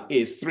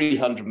 is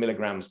 300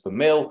 milligrams per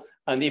mil.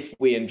 And if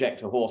we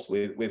inject a horse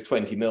with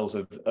 20 mils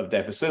of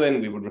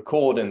DipECEIM, we would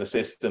record in the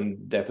system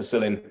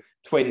DipECEIM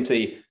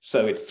 20.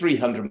 So it's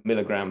 300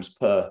 milligrams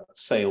per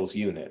sales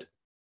unit.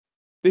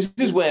 This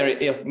is where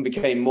it often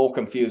became more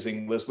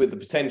confusing, was with the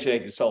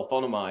potentiated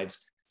sulfonamides.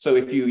 So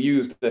if you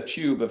used a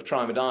tube of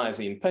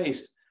trimodiazine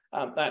paste,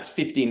 that's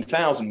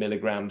 15,000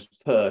 milligrams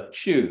per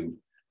tube.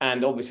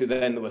 And obviously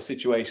then there were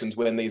situations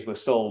when these were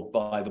sold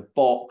by the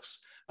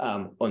box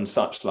and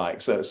such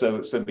like. So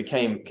it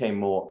became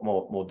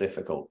more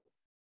difficult.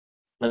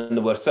 And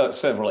there were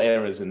several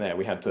errors in there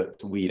we had to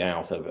weed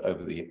out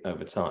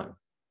over time.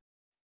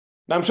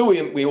 Now, I'm sure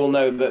we all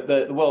know that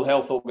the World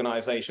Health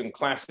Organization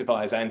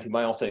classifies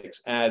antibiotics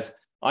as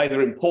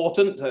either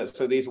important,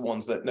 so these are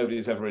ones that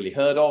nobody's ever really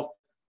heard of.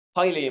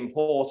 Highly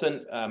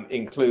important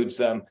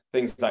includes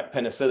things like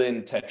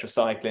penicillin,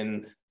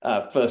 tetracycline,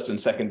 first and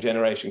second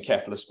generation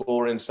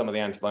cephalosporins. Some of the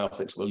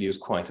antibiotics we'll use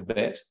quite a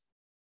bit.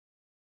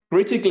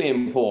 Critically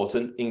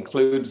important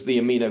includes the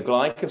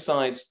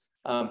aminoglycosides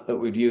that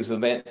we'd use a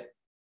bit.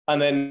 And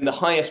then the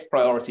highest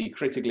priority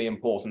critically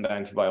important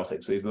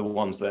antibiotics, these are the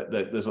ones that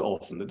there's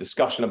often the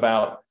discussion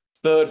about.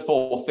 Third,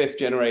 fourth, fifth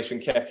generation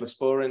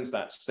cephalosporins,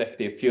 that's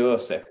ceftiofur,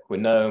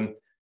 cefquinone,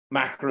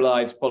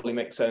 macrolides,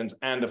 polymyxones,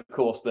 and of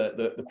course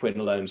the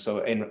quinolones.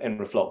 So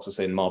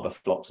enrofloxacin,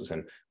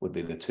 marbafloxacin would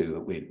be the two that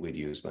we'd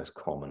use most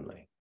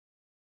commonly.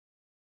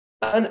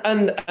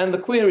 And the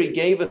query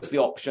gave us the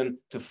option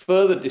to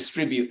further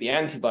distribute the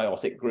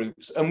antibiotic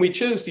groups, and we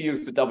chose to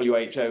use the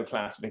WHO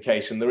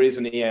classification. There is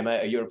an EMA,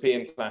 a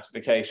European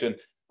classification,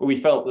 but we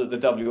felt that the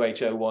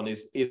WHO one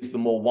is the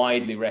more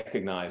widely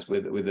recognized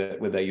with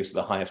their use of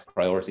the highest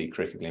priority,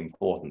 critically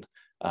important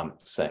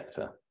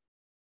sector.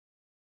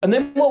 And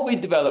then what we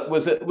developed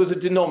was a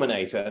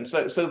denominator, and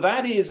so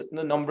that is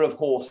the number of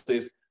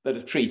horses that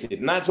are treated,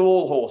 and that's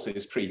all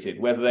horses treated,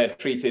 whether they're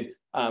treated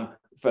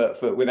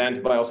with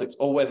antibiotics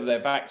or whether they're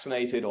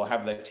vaccinated or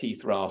have their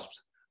teeth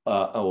rasped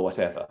or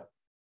whatever.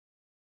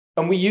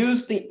 And we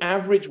used the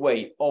average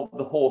weight of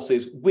the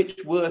horses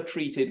which were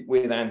treated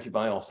with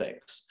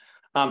antibiotics.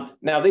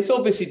 Now, this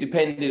obviously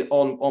depended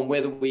on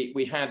whether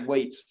we had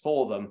weights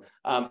for them.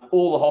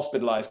 All the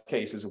hospitalized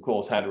cases, of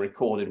course, had a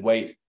recorded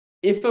weight.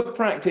 If a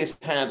practice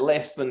had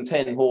less than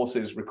 10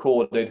 horses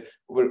recorded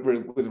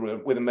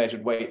with a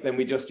measured weight, then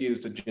we just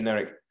used a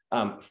generic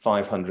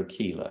 500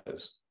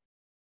 kilos.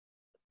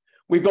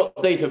 We've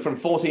got data from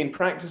 14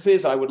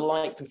 practices. I would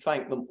like to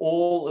thank them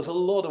all. There's a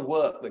lot of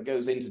work that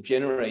goes into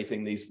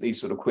generating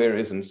these sort of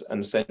queries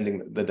and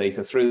sending the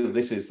data through.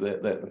 This is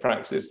the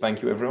practices.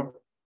 Thank you, everyone.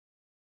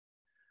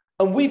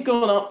 And we've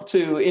gone up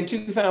to, in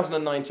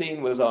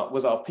 2019 was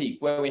our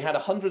peak, where we had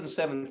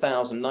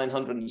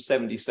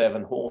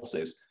 107,977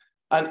 horses.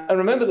 And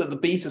remember that the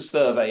beta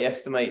survey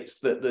estimates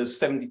that there's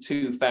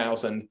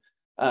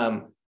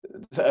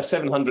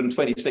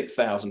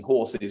 726,000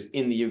 horses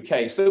in the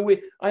UK. So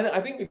I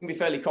think we can be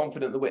fairly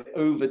confident that we're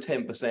over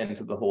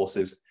 10% of the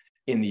horses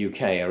in the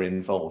UK are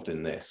involved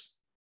in this.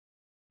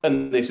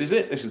 And this is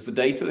it. This is the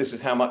data. This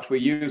is how much we're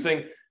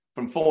using,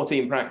 from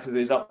 14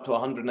 practices up to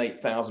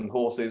 108,000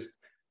 horses.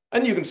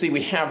 And you can see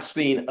we have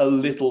seen a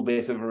little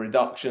bit of a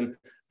reduction,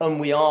 and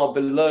we are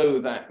below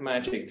that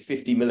magic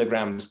 50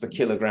 milligrams per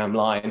kilogram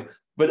line,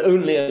 but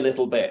only a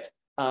little bit.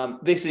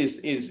 This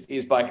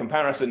is by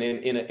comparison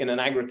in an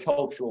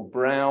agricultural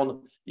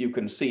brown. You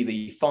can see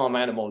the farm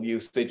animal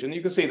usage, and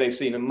you can see they've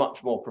seen a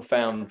much more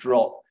profound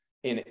drop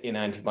in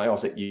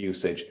antibiotic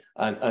usage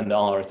and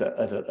are at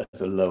a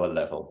lower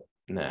level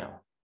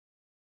now.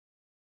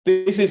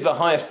 This is the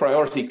highest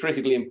priority,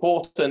 critically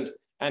important.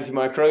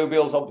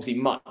 Antimicrobials, obviously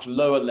much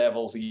lower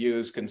levels are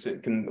used,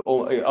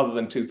 other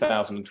than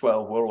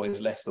 2012, we're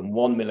always less than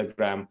 1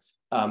 milligram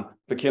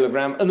per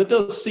kilogram, and there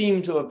does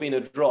seem to have been a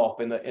drop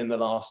in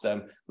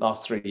the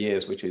last 3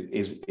 years, which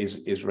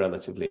is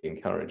relatively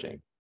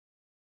encouraging.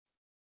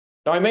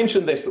 Now, I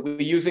mentioned this, that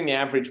we're using the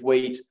average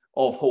weight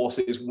of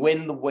horses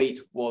when the weight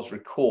was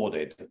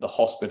recorded, the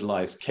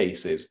hospitalized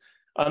cases.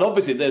 And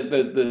obviously,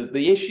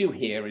 the issue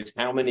here is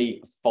how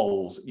many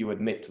foals you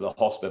admit to the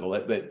hospital.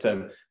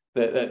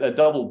 The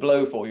double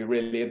blow for you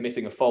really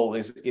admitting a foal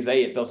is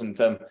A, it doesn't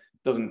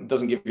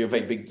give you a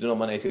very big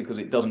denominator because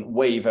it doesn't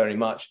weigh very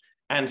much,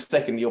 and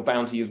secondly, you're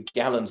bound to use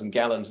gallons and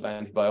gallons of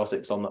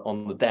antibiotics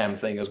on the damn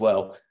thing as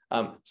well.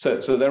 So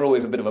they're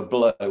always a bit of a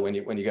blow when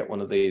you get one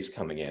of these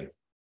coming in.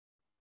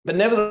 But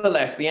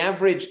nevertheless, the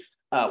average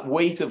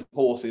weight of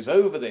horses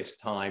over this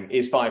time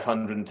is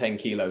 510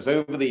 kilos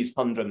over these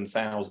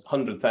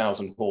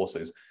 100,000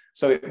 horses.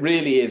 So it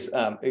really is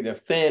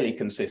fairly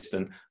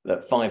consistent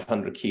that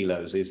 500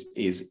 kilos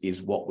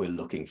is what we're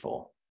looking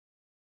for.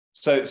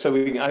 So I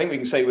think we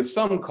can say with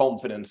some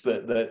confidence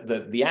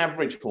that the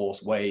average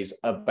horse weighs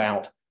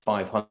about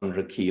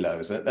 500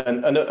 kilos.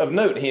 And of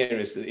note here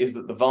is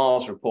that the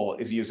VARS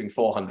report is using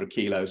 400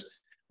 kilos,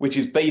 which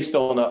is based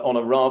on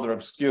a rather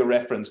obscure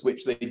reference,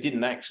 which they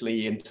didn't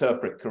actually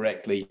interpret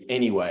correctly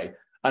anyway.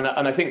 And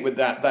I think with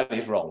that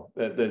is wrong.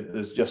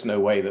 There's just no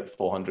way that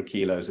 400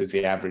 kilos is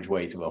the average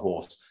weight of a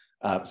horse,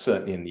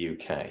 certainly in the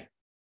UK.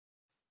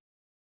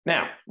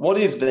 Now, what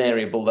is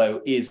variable,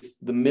 though, is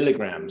the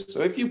milligrams.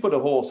 So if you put a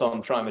horse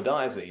on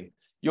trimethazine,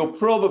 you're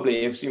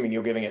probably, assuming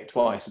you're giving it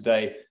twice a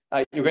day,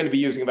 you're going to be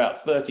using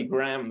about 30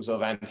 grams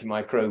of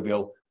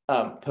antimicrobial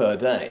per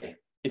day.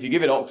 If you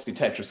give it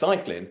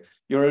oxytetracycline,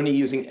 you're only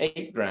using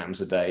 8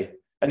 grams a day.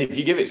 And if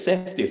you give it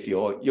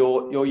ceftiofur,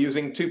 you're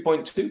using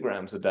 2.2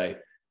 grams a day.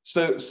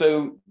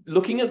 So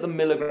looking at the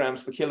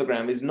milligrams per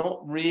kilogram is not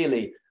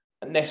really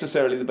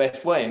necessarily the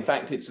best way. In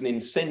fact, it's an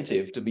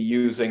incentive to be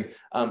using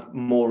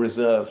more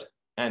reserved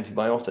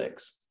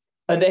antibiotics.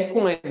 And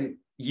equine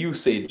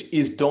usage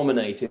is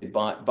dominated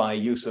by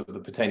use of the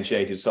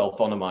potentiated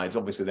sulfonamides.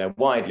 Obviously, they're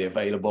widely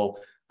available,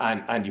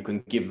 and you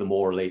can give them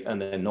orally,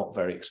 and they're not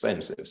very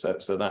expensive.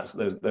 So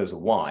those are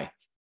why.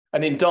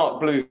 And in dark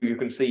blue, you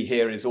can see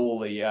here is all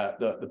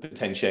the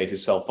potentiated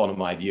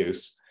sulfonamide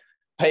use.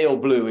 Pale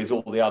blue is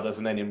all the others,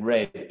 and then in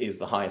red is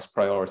the highest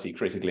priority,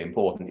 critically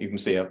important. You can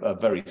see a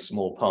very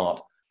small part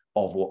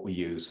of what we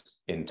use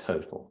in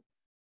total.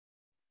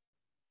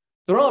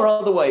 There are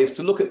other ways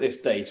to look at this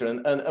data,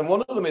 and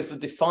one of them is the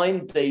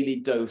defined daily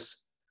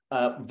dose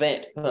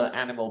vet per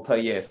animal per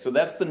year. So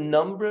that's the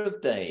number of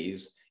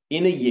days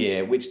in a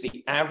year which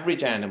the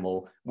average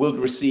animal will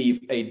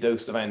receive a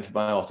dose of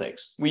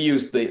antibiotics. We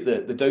use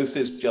the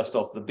doses just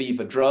off the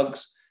Beaver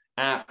Drugs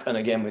app, and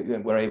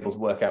again, we're able to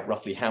work out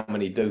roughly how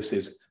many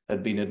doses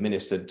had been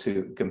administered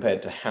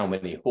compared to how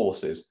many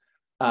horses.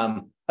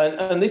 And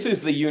this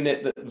is the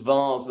unit that the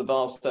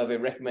VARS survey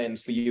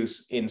recommends for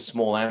use in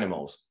small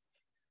animals.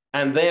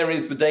 And there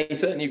is the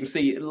data, and you can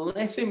see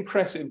less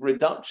impressive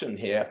reduction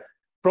here,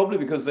 probably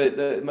because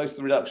most of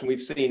the reduction we've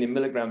seen in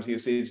milligrams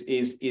use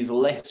is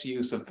less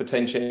use of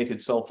potentiated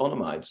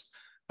sulfonamides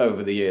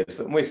over the years.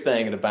 And we're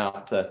staying at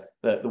about the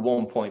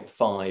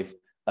 1.5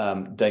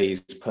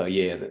 days per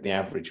year that the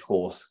average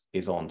horse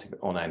is on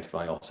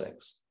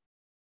antibiotics.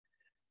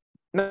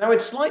 Now,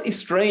 it's slightly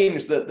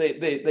strange that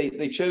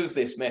they chose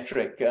this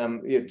metric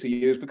to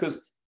use,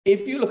 because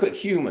if you look at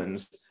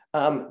humans,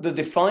 the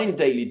defined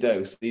daily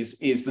dose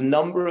is the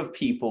number of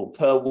people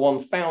per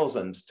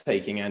 1,000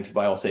 taking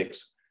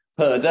antibiotics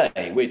per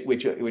day,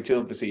 which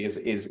obviously is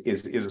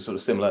a sort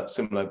of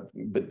similar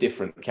but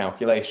different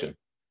calculation.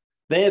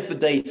 There's the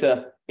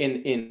data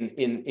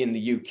in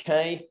the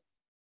UK.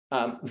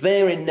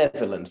 There in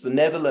Netherlands, the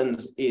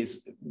Netherlands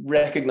is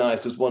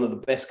recognized as one of the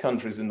best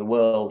countries in the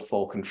world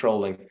for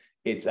controlling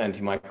its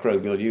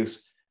antimicrobial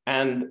use,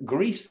 and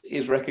Greece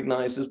is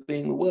recognized as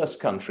being the worst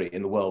country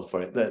in the world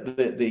for it.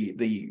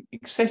 The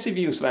excessive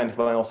use of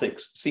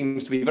antibiotics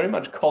seems to be very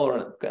much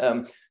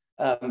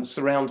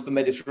surrounds the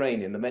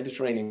Mediterranean. The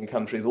Mediterranean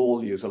countries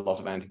all use a lot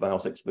of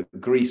antibiotics, but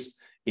Greece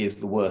is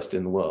the worst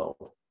in the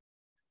world.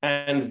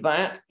 And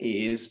that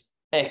is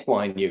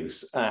equine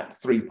use at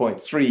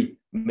 3.3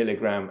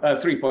 milligram,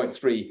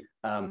 3.3,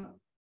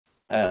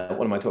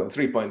 what am I talking?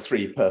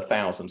 3.3 per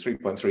thousand,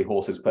 3.3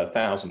 horses per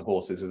 1,000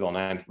 horses is on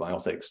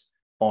antibiotics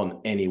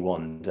on any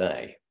one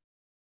day.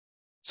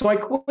 So I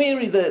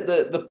query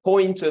the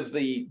point of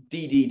the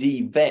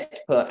DDD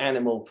vet per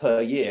animal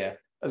per year.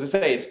 As I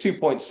say, it's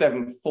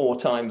 2.74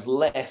 times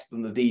less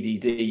than the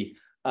DDD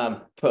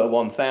per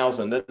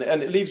 1,000.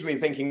 And it leaves me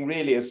thinking,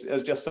 really, as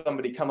just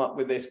somebody come up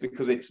with this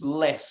because it's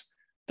less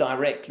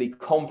directly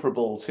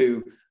comparable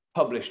to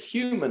published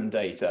human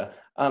data.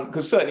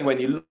 Because certainly when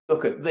you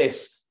look at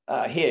this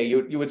here,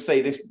 you would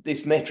say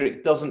this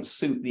metric doesn't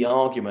suit the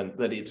argument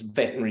that it's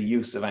veterinary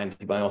use of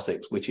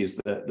antibiotics, which is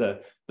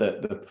the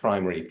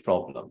primary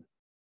problem.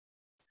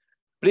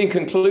 But in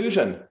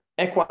conclusion,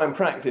 equine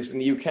practice in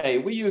the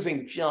UK, we're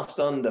using just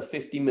under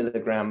 50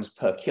 milligrams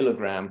per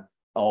kilogram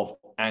of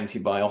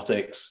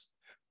antibiotics,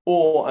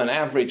 or an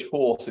average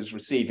horse is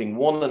receiving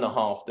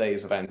 1.5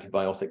 days of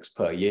antibiotics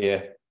per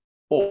year,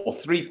 or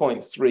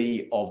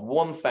 3.3 of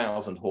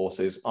 1,000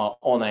 horses are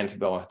on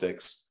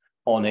antibiotics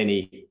on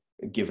any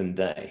given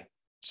day.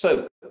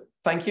 So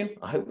thank you.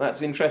 I hope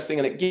that's interesting,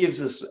 and it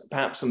gives us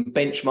perhaps some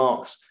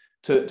benchmarks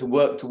to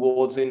work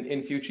towards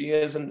in future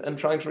years and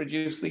trying to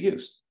reduce the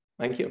use.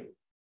 Thank you.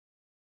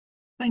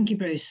 Thank you,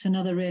 Bruce.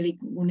 Another really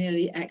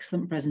nearly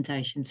excellent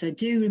presentation. So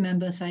do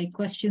remember, say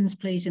questions,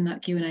 please, in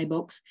that Q&A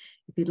box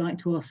if you'd like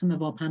to ask some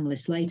of our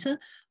panelists later.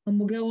 And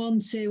we'll go on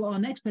to our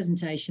next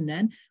presentation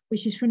then,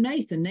 which is from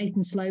Nathan.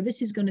 Nathan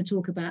Slovis is going to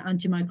talk about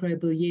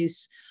antimicrobial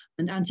use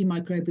and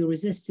antimicrobial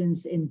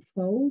resistance in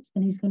foals,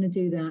 and he's going to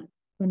do that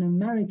from an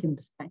American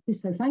perspective.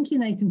 So thank you,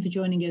 Nathan, for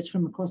joining us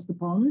from across the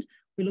pond.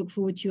 We look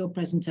forward to your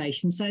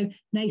presentation. So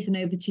Nathan,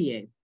 over to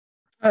you.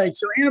 All right,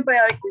 so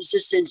antibiotic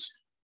resistance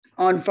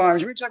on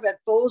farms. We're going to talk about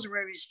foals, and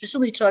we're going to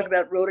specifically talk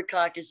about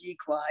Rhodococcus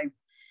equi.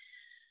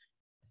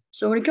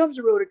 So when it comes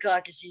to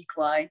Rhodococcus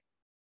equi,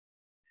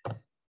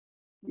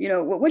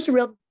 what's the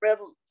relevance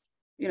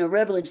in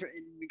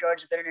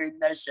regards to veterinary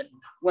medicine?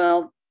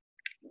 Well,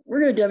 we're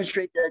going to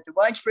demonstrate that the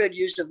widespread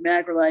use of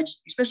macrolides,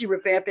 especially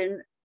rifampin,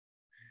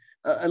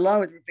 along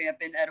with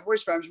rifampin at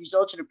horse farms,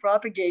 results in a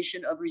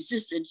propagation of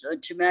resistance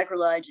to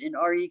macrolides in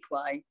R.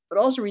 equi, but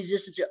also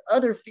resistance to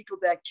other fecal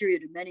bacteria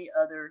to many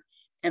other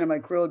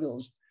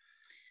antimicrobials.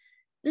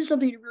 This is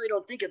something you really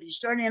don't think of. You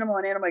start an animal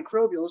on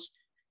antimicrobials,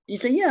 you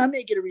say, yeah, I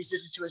may get a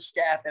resistance to a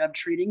staph that I'm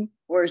treating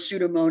or a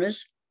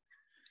Pseudomonas.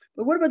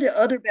 But what about the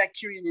other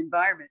bacteria in the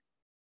environment?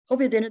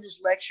 Hopefully at the end of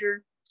this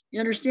lecture, you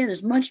understand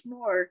there's much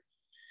more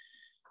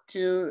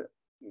to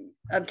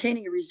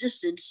obtaining a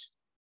resistance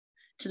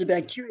to the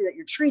bacteria that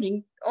you're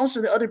treating,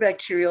 also the other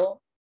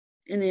bacterial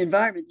in the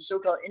environment, the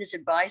so-called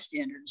innocent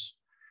bystanders.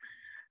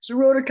 So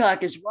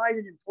Rhodococcus, why is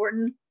it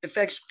important? It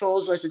affects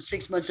foals less than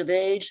 6 months of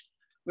age.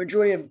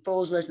 Majority of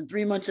foals less than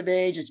 3 months of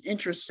age. It's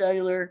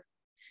intracellular.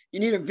 You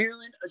need a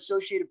virulent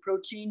associated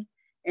protein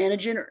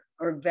antigen,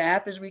 or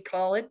VAP as we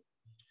call it,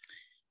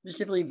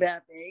 specifically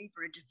VAP-A,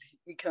 for it to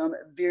become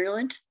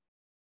virulent.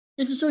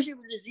 It's associated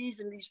with disease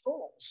in these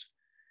foals.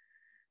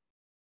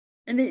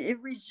 And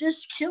it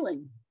resists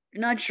killing.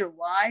 You're not sure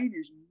why.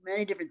 There's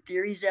many different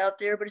theories out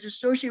there, but it's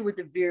associated with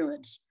the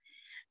virulence.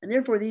 And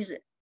therefore, these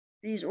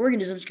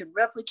organisms can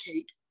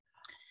replicate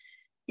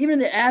even in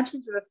the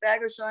absence of a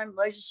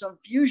phagocyte-lysosome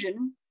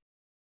fusion.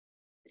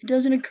 It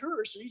doesn't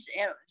occur. So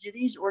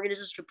these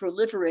organisms can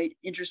proliferate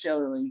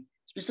intracellularly,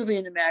 specifically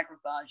in the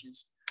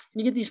macrophages. And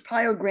you get these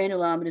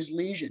pyogranulomatous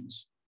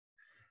lesions.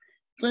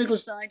 Clinical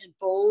signs in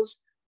foals: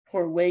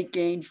 poor weight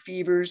gain,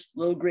 fevers,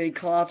 low-grade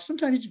cough.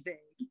 Sometimes it's vague.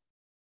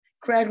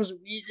 Crackles and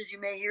wheezes you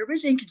may hear, but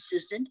it's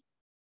inconsistent.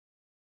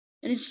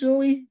 And it's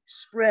slowly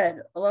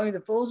spread along with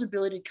the foal's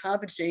ability to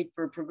compensate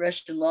for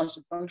progression and loss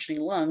of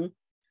functioning lung.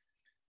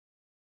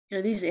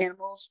 These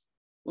animals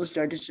will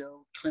start to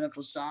show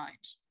clinical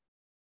signs.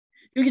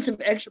 You get some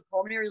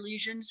extrapulmonary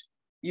lesions,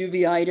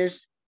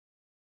 uveitis.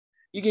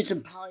 You get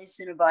some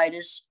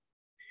polysynovitis.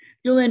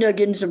 You'll end up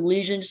getting some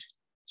lesions,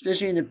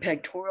 especially in the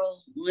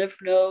pectoral lymph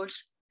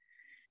nodes.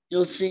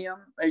 You'll see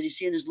them, as you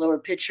see in this lower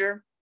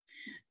picture.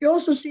 You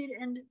also see it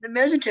in the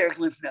mesenteric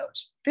lymph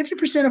nodes.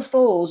 50% of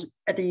foals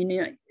at the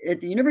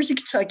University of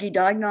Kentucky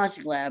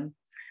Diagnostic Lab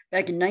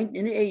back in the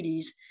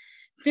 80s,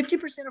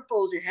 50% of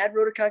foals that had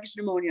rhodococcus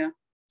pneumonia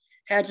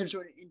had some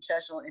sort of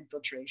intestinal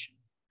infiltration.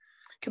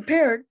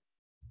 Compared,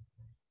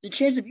 the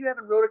chance of you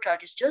having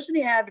rhodococcus just in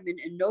the abdomen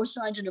and no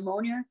signs of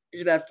pneumonia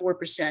is about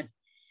 4%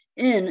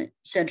 in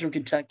central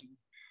Kentucky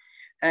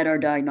at our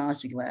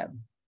diagnostic lab.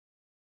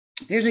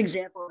 Here's an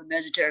example of a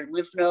mesenteric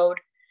lymph node,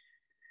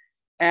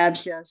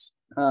 abscess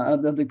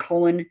of the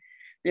colon.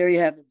 There you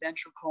have the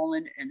ventral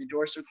colon and the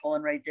dorsal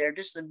colon right there,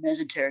 just the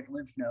mesenteric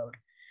lymph node,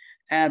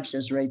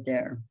 abscess right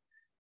there.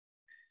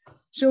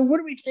 So what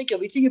do we think of?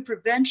 We think of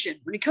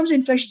prevention. When it comes to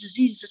infectious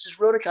diseases such as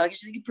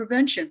rhodococcus, you think of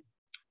prevention,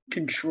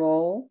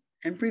 control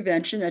and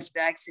prevention, that's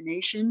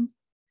vaccination.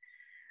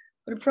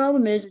 But the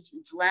problem is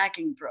it's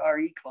lacking for R.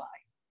 equi.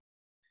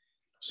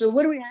 So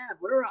what do we have?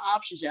 What are our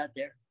options out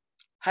there?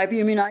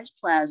 Hyperimmunized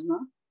plasma.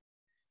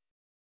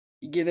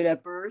 You give it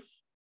at birth.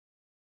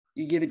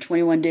 You give it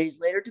 21 days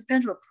later. It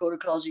depends what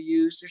protocols you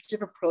use. There's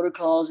different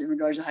protocols in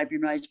regards to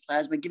hyperimmunized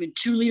plasma. Given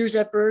 2 liters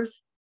at birth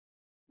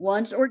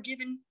once, or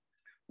given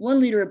 1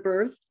 liter at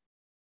birth,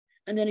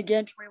 and then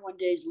again 21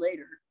 days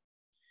later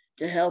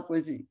to help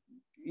with the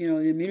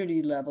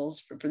immunity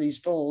levels for these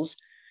foals.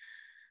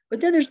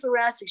 But then there's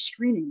thoracic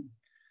screening.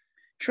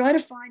 Try to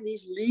find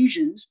these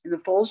lesions in the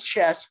foal's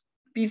chest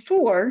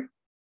before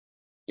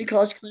it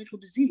causes clinical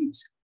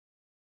disease.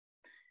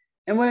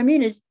 And what I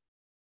mean is,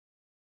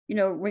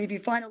 if you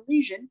find a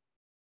lesion,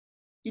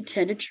 you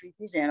tend to treat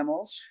these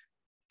animals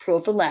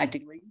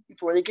prophylactically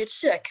before they get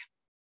sick.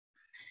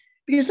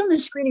 Because some of the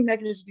screening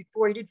mechanisms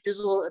before you did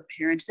physical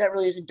appearance, that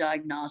really isn't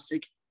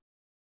diagnostic.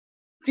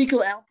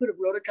 Fecal output of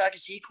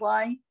Rhodococcus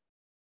equi.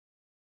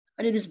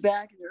 I did this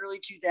back in the early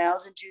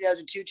 2000s,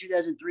 2002,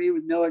 2003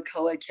 with Noah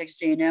Coa at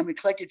Texas A&M. We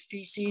collected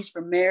feces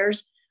from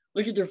mares,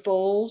 looked at their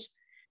foals.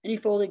 Any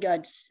foal that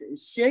got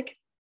sick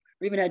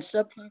or even had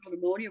subclinical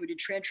pneumonia, we did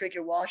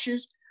transtracheal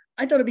washes.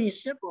 I thought it'd be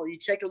simple. You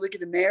take a look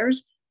at the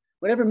mares.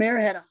 Whatever mare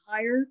had a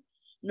higher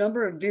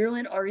number of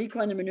virulent R.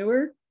 equi in the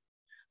manure,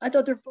 I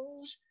thought their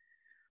foals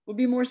would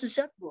be more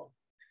susceptible.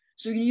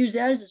 So you can use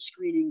that as a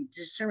screening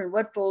to determine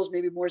what foals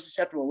may be more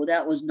susceptible. Well,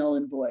 that was null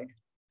and void.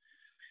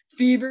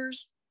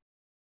 Fevers,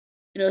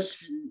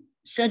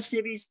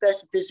 sensitivity,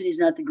 specificity is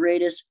not the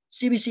greatest.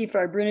 CBC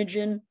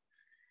fibrinogen,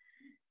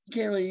 you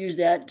can't really use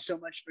that so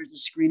much for the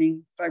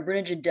screening.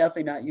 Fibrinogen,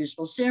 definitely not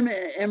useful. Serum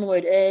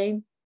amyloid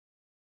A,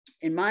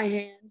 in my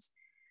hands,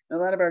 and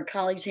a lot of our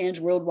colleagues'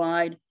 hands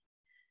worldwide,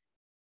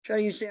 try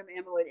to use serum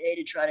amyloid A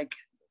to try to,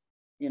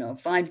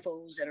 find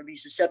foals that will be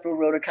susceptible to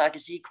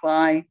Rhodococcus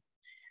equi,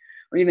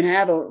 or even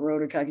have a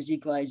Rhodococcus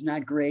equi is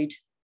not great.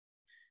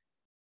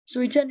 So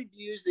we tend to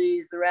use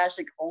the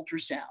thoracic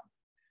ultrasound.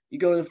 You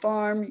go to the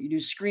farm, you do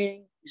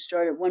screening, you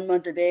start at 1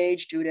 month of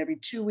age, do it every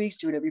 2 weeks,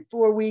 do it every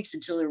 4 weeks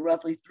until they're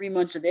roughly 3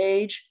 months of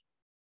age,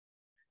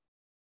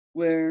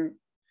 where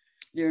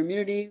their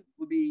immunity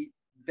will be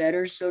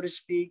better, so to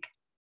speak,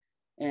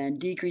 and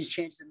decreased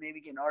chances of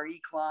maybe getting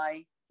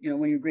RE-CLI,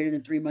 when you're greater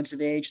than 3 months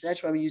of age.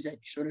 That's why we use that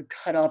sort of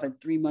cutoff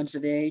at 3 months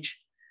of age.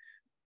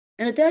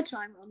 And at that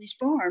time, on these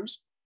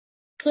farms,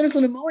 clinical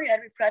pneumonia had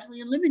to be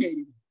practically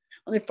eliminated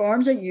on the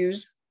farms that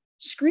use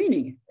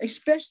screening,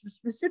 especially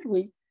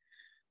specifically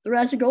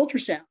thoracic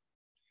ultrasound.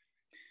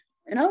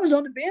 And I was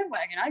on the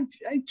bandwagon.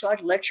 I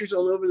taught lectures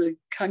all over the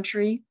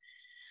country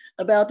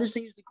about this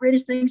thing. It's the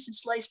greatest thing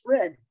since sliced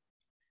bread.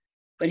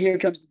 But here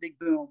comes the big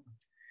boom.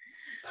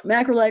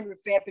 Macrolide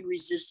rifampin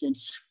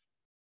resistance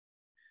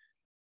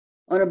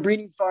on a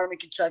breeding farm in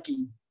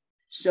Kentucky.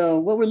 So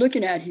what we're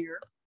looking at here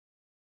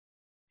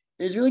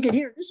is we look at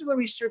here. This is when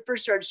we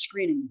first started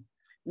screening.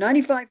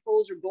 95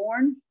 foals were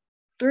born,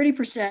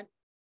 30%,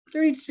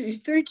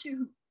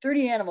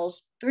 30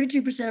 animals,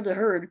 32% of the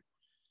herd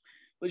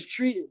was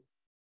treated.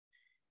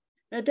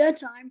 At that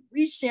time,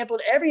 we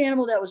sampled every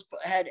animal that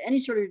had any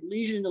sort of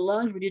lesion in the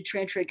lungs. We did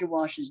transtracheal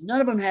washes.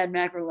 None of them had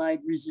macrolide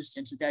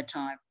resistance at that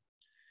time.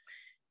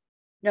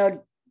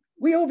 Now,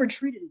 we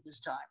overtreated at this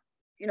time.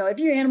 If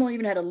your animal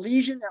even had a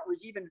lesion that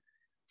was even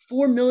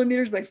 4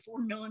 millimeters by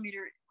 4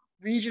 millimeter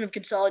region of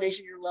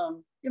consolidation in your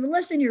lung, even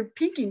less than your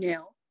pinky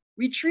nail,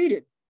 we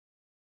treated.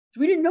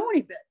 So we didn't know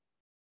any better.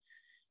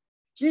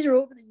 So these are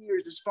over the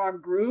years. This farm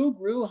grew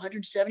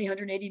 170,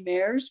 180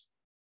 mares.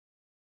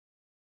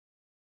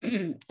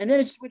 And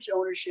then it switched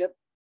ownership.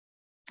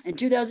 In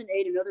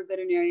 2008, another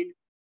veterinarian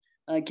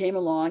came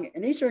along,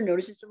 and they started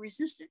noticing some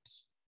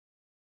resistance.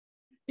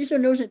 They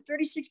started noticing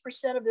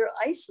 36% of their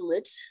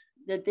isolates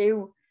that they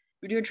were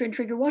doing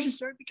transtracheal washes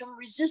started becoming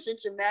resistant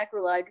to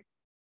macrolide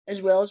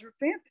as well as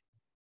rifampin.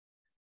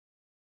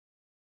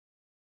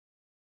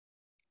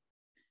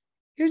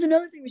 Here's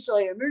another thing we saw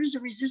here: emergence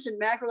of resistant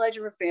macrolides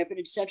and rifampin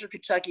in central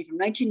Kentucky from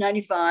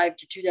 1995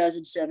 to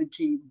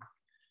 2017.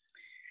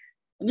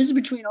 And this is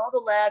between all the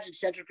labs in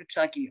central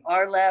Kentucky.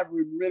 Our lab,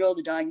 Riddle,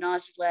 the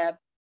diagnostic lab.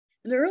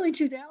 In the early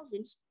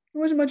 2000s,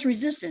 there wasn't much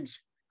resistance.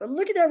 But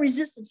look at that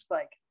resistance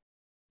spike.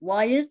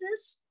 Why is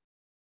this?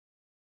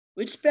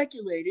 It's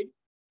speculated,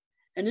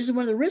 and this is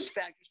one of the risk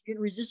factors for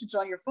getting resistance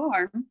on your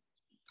farm,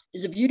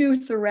 is if you do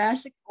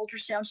thoracic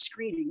ultrasound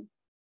screening,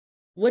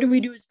 what do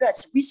we do as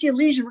vets? If we see a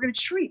lesion, we're going to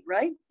treat,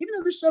 right? Even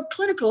though they're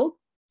subclinical,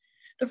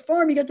 the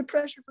farm, you got the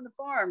pressure from the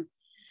farm.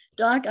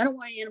 Doc, I don't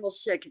want any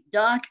animals sick.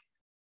 Doc,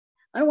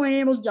 I don't want any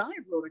animals die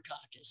of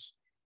rhodococcus.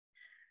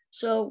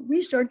 So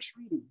we start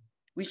treating.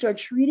 We start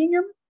treating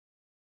them.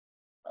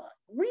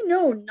 We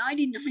know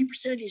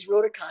 99% of these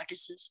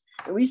rhodococcuses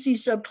that we see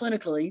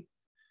subclinically,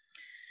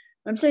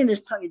 I'm saying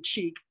this tongue in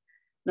cheek,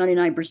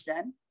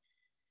 99%,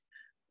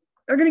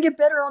 are going to get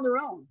better on their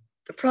own.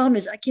 The problem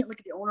is I can't look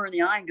at the owner in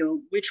the eye and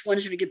go, which one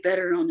is going to get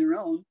better on their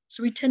own?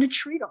 So we tend to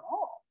treat them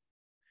all.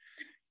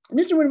 And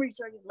this is when we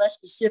start getting less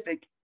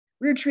specific.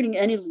 We're treating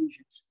any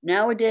lesions.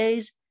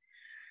 Nowadays,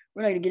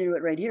 we're not going to get into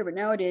it right here, but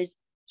nowadays,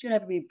 it's going to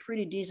have to be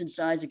pretty decent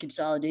size of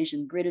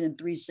consolidation, greater than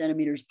 3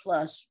 centimeters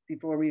plus,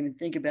 before we even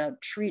think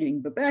about treating.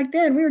 But back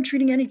then, we were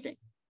treating anything.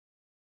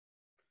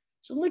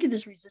 So look at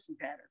this resistant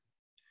pattern.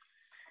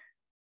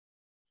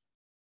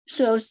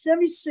 So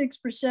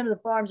 76% of the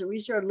farms that we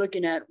started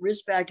looking at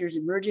risk factors,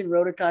 emerging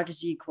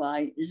rhodococcus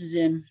equi, this is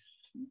in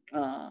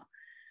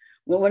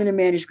one of the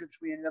manuscripts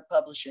we ended up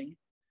publishing.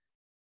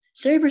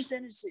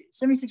 76%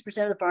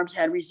 of the farms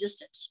had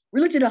resistance.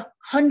 We looked at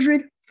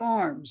 100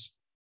 farms.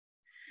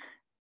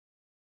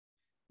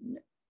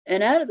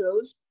 And out of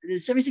those, the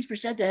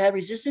 76% that had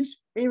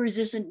resistance, they were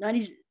resistant.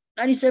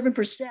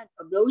 97%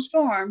 of those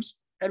farms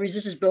had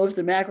resistance both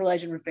to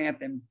macrolides and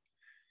rifampin.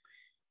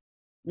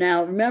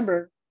 Now,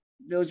 remember,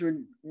 those were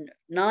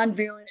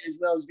non-virulent as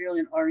well as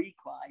virulent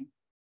RE-CLI.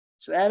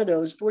 So out of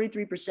those,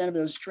 43% of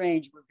those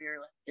strains were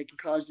virulent. They can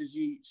cause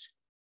disease.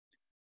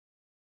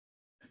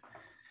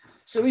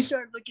 So we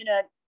started looking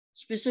at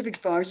specific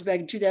farms back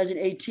in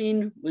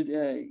 2018 with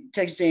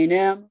Texas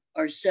A&M,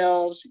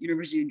 ourselves,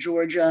 University of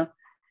Georgia.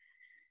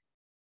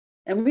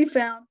 And we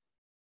found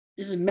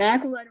this is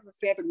macrolide and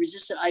rifampin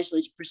resistant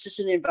isolates persist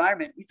in the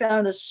environment. We found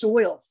in the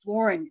soil,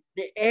 flooring,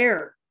 the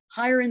air,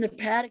 higher in the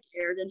paddock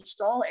air than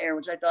stall air,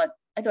 which I thought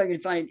you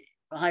could find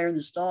higher in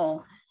the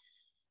stall.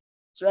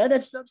 So out of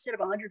that subset of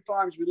 100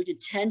 farms, we looked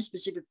at 10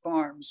 specific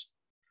farms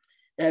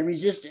that had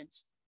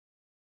resistance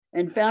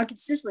and found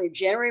consistently in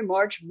January,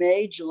 March,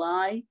 May,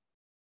 July,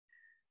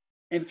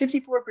 and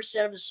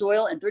 54% of the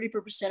soil and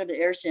 34% of the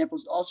air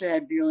samples also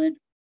had virulent,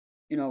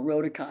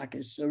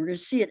 rhodococcus. So we're going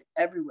to see it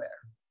everywhere.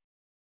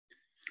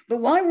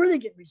 But why were they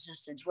getting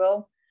resistance?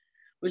 Well,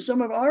 with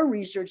some of our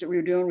research that we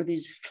were doing with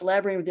these,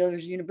 collaborating with the other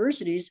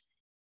universities,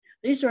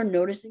 they started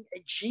noticing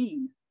a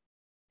gene.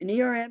 An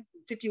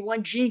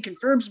ERM51 gene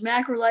confirms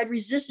macrolide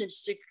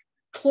resistance to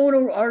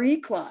clonal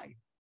RE-CLI.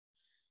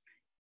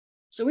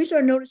 So we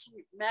started noticing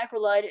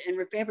macrolide and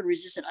rifampin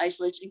resistant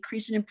isolates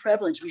increasing in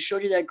prevalence. We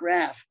showed you that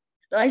graph.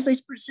 The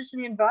isolates persist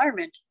in the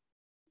environment.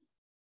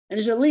 And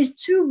there's at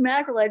least 2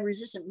 macrolide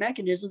resistant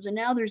mechanisms, and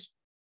now there's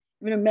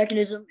even a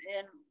mechanism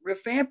in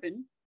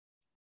rifampin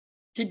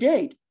to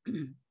date.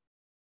 And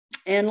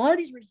a lot of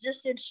these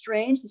resistant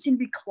strains, they seem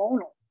to be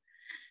clonal.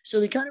 So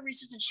the kind of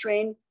resistant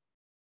strain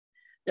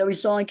that we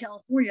saw in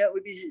California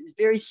would be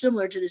very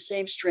similar to the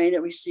same strain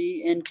that we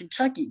see in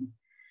Kentucky.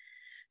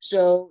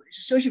 So it's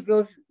associated with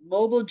both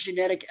mobile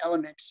genetic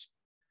elements.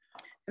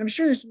 And I'm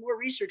sure there's more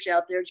research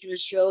out there that's going to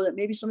show that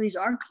maybe some of these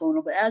aren't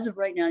clonal, but as of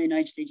right now in the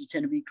United States, they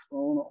tend to be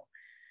clonal.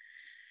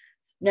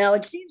 Now,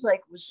 it seems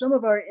like with some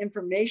of our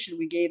information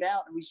we gave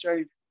out and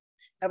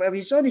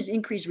we saw these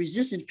increased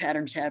resistance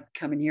patterns have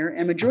come in here,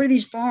 and majority of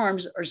these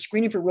farms are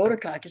screening for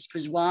rotococcus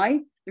because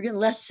why? They're getting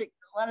less sick.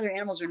 A lot of their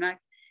animals are not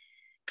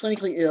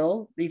clinically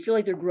ill. They feel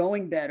like they're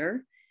growing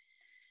better.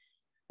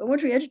 But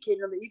once we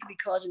educated them that you could be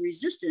causing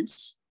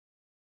resistance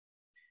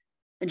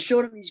and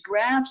showed them these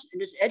graphs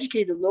and just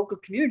educated the local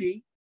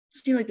community, it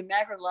seemed like the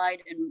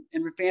macrolide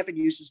and rifampin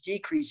use is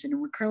decreasing.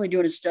 And we're currently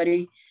doing a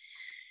study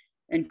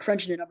and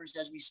crunching the numbers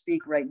as we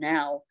speak right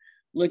now,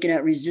 looking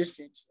at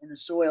resistance in the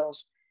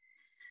soils.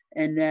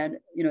 And then,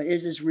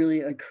 is this really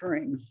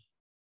occurring?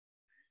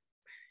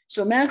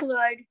 So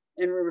macrolide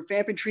and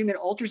rifampin treatment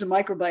alters the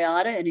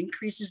microbiota and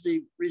increases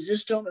the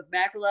resistome of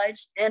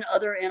macrolides and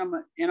other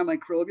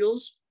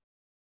antimicrobials.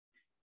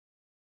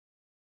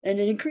 And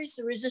it increases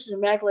the resistance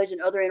of macrolides and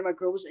other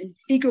antimicrobials and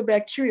fecal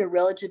bacteria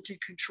relative to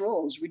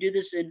controls. We did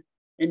this in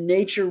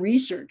Nature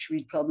Research.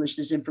 We published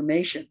this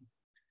information.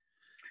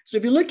 So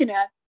if you're looking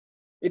at,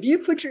 if you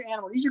put your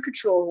animal, these are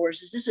control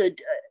horses. This is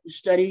a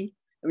study.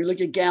 We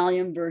looked at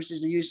gallium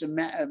versus the use of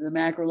the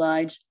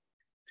macrolides.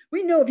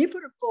 We know if you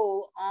put a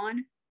foal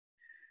on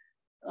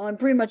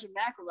pretty much a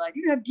macrolide,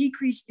 you have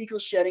decreased fecal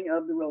shedding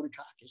of the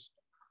rotococcus.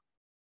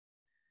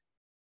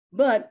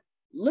 But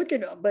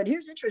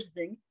here's the interesting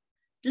thing.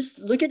 Just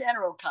look at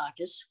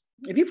enterococcus.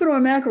 If you put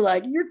on a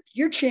macrolide,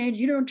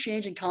 you don't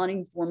change in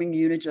colony forming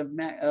units of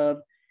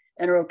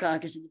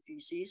enterococcus in the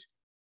feces.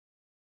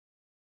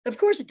 Of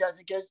course it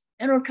doesn't, because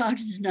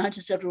enterococcus is not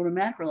susceptible to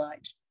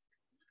macrolides.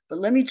 But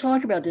let me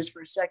talk about this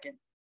for a second.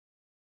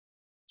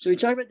 So we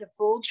talk about the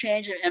full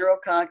change of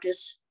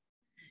enterococcus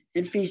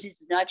in feces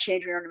does not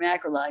change around the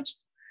macrolides.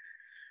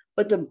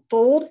 But the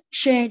fold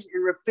change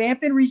in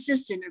rifampin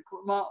resistant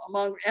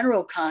among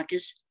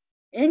enterococcus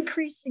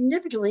increased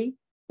significantly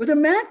with a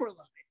macrolide.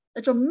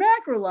 That's a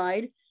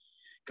macrolide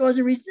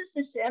causing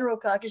resistance to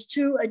enterococcus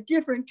to a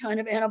different kind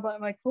of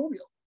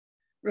antimicrobial,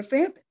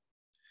 rifampin.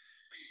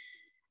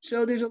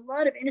 So there's a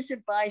lot of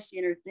innocent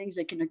bystander things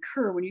that can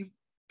occur when you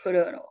put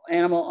an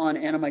animal on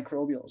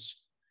antimicrobials.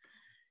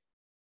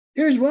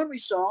 Here's one we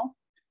saw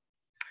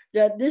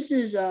that this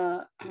is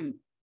an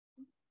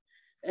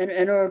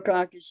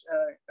enterococcus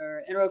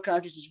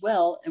as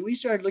well. And we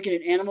started looking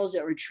at animals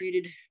that were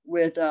treated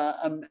with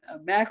a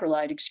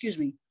macrolide, excuse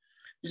me.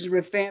 This is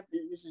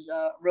rifampin, this is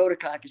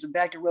rotococcus. I'm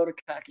back to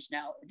rotococcus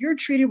now. If you're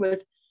treated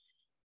with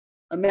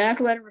a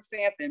macrolide and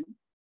rifampin,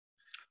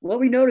 what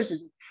we notice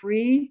is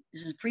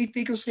this is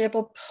pre-fecal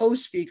sample,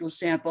 post-fecal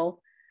sample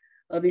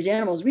of these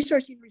animals. We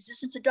start seeing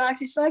resistance to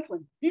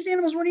doxycycline. These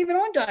animals weren't even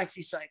on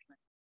doxycycline.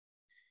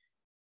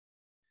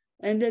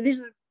 And then these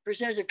are the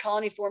percentage of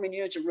colony forming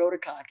units of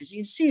rotococcus. You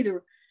can see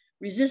the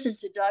resistance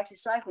to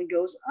doxycycline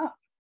goes up.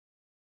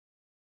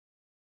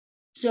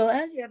 So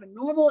as you have a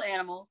normal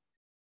animal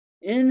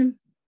in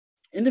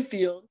the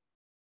field,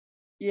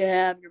 you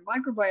have your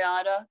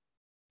microbiota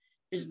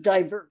is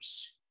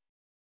diverse.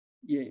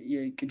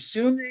 You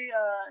consume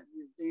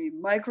the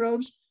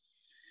microbes,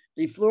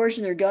 they flourish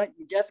in their gut,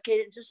 you defecate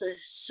it. It's just a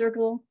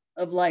circle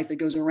of life that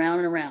goes around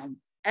and around.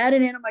 Add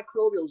in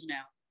antimicrobials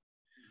now.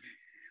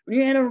 When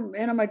you add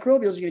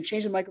antimicrobials, you're going to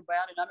change the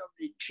microbiota not only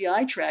the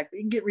GI tract, but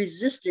you can get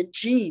resistant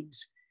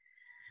genes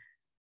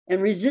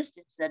and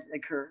resistance that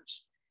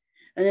occurs.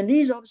 And then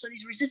all of a sudden,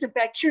 these resistant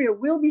bacteria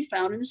will be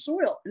found in the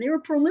soil, and they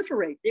will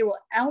proliferate. They will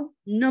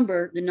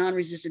outnumber the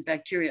non-resistant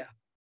bacteria.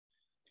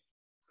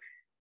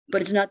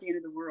 But it's not the end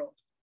of the world.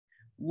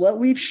 What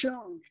we've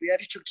shown, we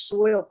actually took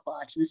soil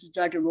plots, and this is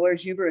Dr. Laura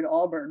Huber at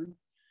Auburn,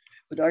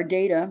 with our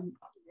data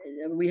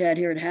that we had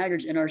here at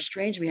Haggard's and our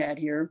strains we had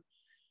here,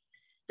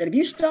 that if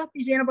you stop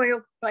these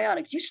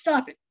antibiotics, you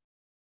stop it.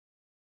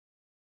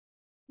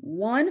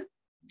 One,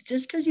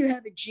 just because you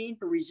have a gene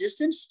for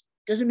resistance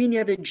doesn't mean you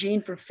have a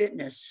gene for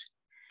fitness.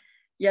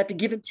 You have to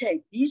give and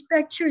take. These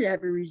bacteria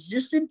have a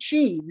resistant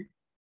gene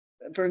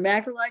for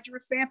macrolide or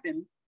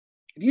rifampin.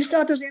 If you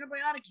stop those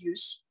antibiotic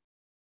use,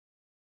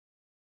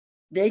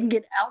 they can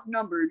get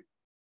outnumbered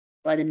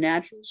by the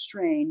natural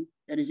strain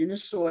that is in the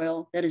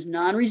soil that is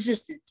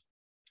non-resistant,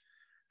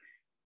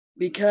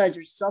 because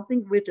there's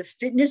something with the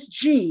fitness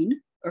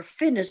gene or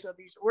fitness of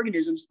these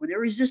organisms. When they're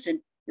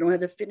resistant, they don't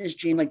have the fitness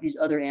gene like these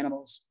other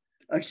animals,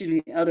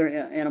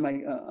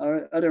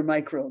 other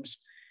microbes.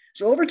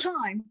 So over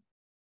time,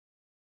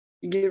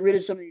 you get rid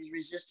of some of these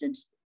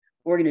resistance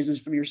organisms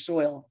from your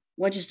soil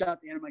once you stop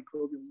the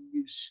antimicrobial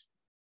use.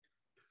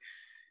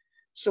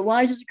 So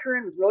why is this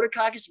occurring with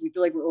rotococcus? We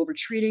feel like we're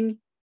over-treating.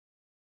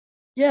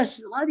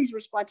 Yes, a lot of these were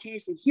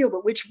spontaneously healed,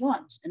 but which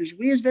ones? And as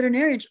we as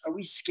veterinarians, are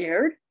we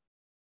scared?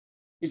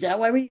 Is that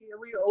why we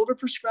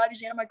over-prescribe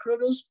these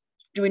antimicrobials?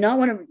 Do we not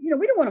want to,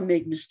 we don't want to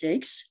make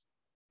mistakes.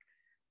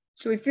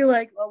 So we feel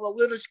like, well,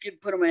 we'll just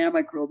put them on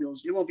antimicrobials.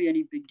 It won't be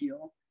any big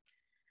deal.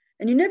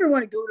 And you never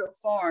want to go to a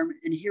farm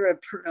and hear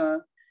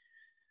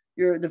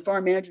the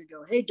farm manager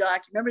go, "Hey,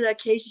 doc, remember that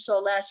case you saw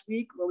last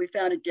week? Well, we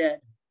found it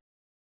dead."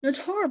 That's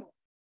horrible.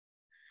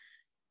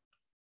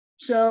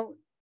 So,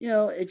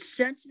 it's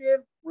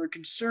sensitive. We're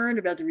concerned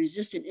about the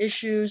resistant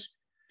issues.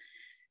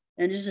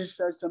 And this is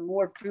some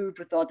more food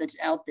for thought that's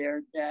out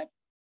there, that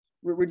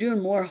we're doing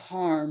more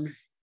harm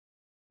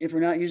if we're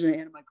not using the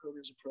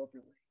antimicrobials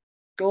appropriately.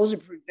 Goal is to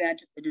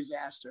prevent a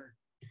disaster.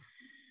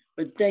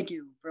 But thank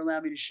you for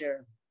allowing me to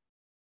share.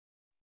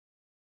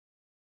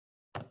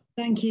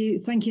 Thank you,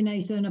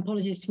 Nathan.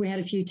 Apologies, we had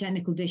a few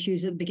technical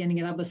issues at the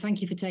beginning of that, but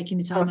thank you for taking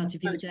the time out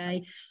of your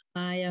day.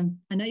 I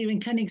know you're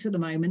in clinics at the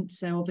moment,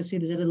 so obviously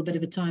there's a little bit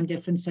of a time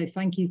difference. So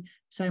thank you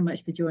so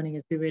much for joining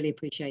us. We really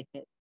appreciate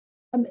it.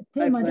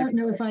 Tim, I don't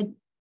know if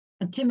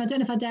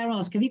I dare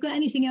ask, have you got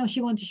anything else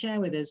you want to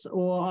share with us,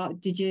 or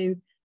did you?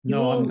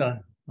 No, I'm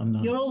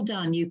done. You're all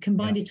done. You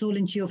combined it all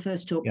into your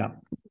first talk. Yeah.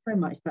 Thank you so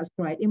much. That's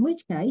great. In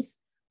which case,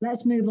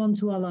 let's move on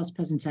to our last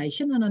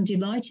presentation. And I'm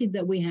delighted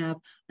that we have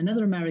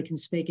another American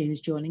speaker who's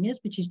joining us,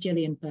 which is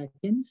Gillian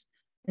Perkins.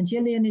 And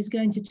Gillian is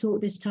going to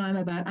talk this time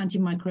about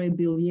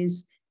antimicrobial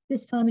use,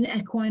 this time in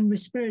equine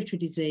respiratory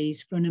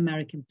disease from an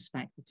American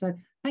perspective. So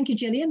thank you,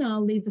 Gillian.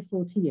 I'll leave the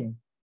floor to you.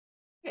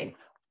 Okay.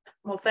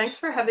 Well, thanks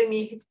for having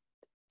me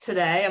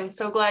today. I'm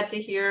so glad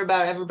to hear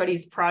about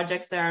everybody's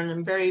projects there, and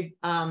I'm very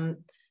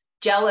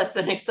jealous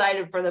and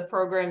excited for the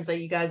programs that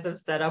you guys have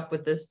set up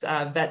with this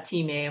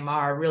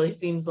VetTeamAMR. It really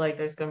seems like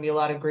there's going to be a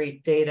lot of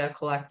great data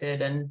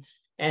collected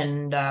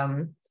and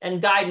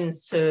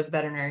guidance to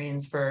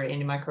veterinarians for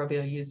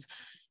antimicrobial use.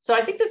 So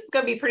I think this is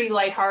going to be pretty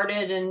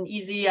lighthearted and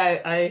easy.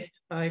 I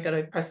got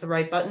to press the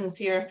right buttons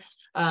here.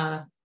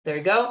 There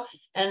you go.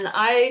 And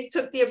I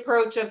took the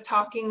approach of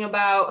talking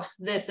about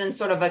this in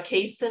sort of a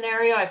case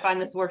scenario. I find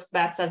this works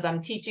best as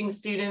I'm teaching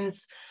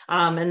students,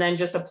 and then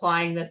just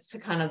applying this to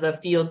kind of the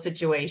field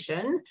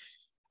situation.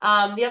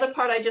 The other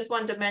part I just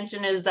wanted to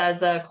mention is,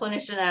 as a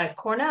clinician at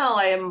Cornell,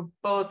 I am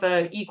both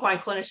an equine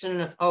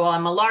clinician,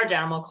 I'm a large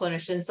animal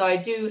clinician, so I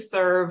do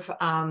serve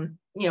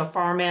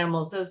farm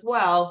animals as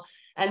well.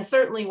 And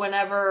certainly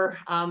whenever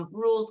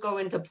rules go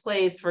into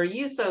place for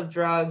use of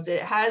drugs,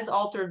 it has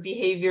altered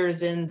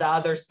behaviors in the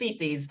other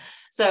species.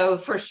 So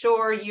for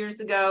sure, years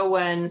ago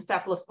when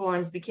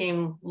cephalosporins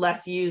became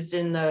less used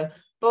in the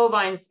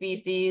bovine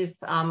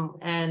species,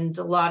 and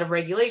a lot of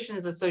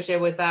regulations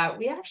associated with that,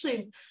 we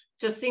actually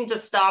just seem to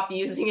stop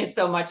using it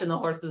so much in the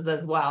horses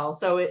as well.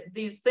 So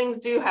these things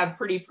do have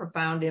pretty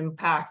profound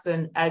impacts,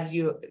 and as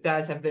you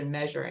guys have been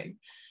measuring.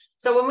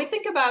 So when we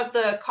think about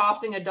the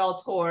coughing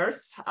adult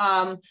horse,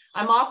 I'm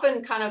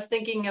often kind of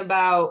thinking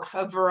about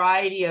a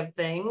variety of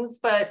things,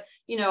 but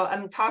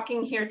I'm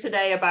talking here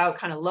today about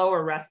kind of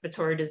lower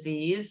respiratory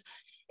disease.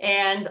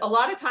 And a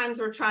lot of times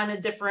we're trying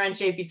to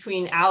differentiate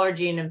between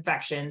allergy and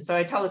infection. So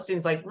I tell the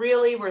students, like,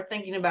 really, we're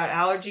thinking about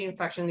allergy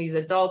infection in these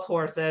adult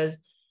horses.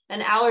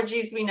 And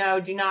allergies, we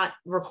know, do not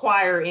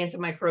require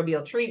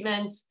antimicrobial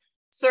treatment.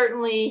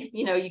 Certainly,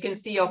 you can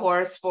see a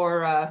horse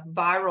for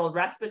viral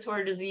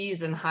respiratory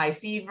disease and high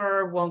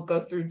fever. Won't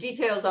go through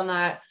details on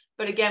that.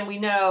 But again, we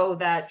know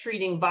that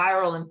treating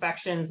viral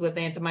infections with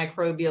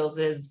antimicrobials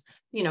is,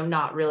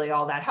 not really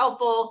all that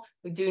helpful.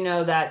 We do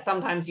know that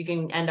sometimes you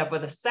can end up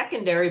with a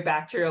secondary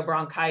bacterial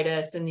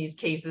bronchitis in these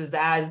cases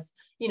as,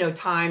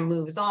 time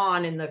moves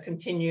on in the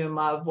continuum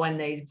of when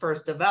they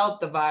first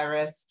developed the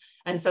virus.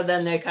 And so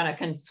then they kind of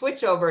can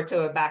switch over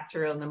to a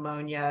bacterial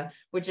pneumonia,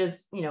 which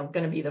is, going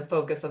to be the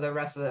focus of the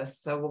rest of this.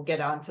 So we'll get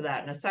onto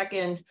that in a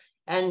second.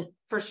 And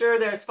for sure,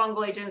 there's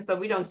fungal agents, but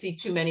we don't see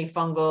too many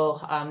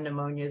fungal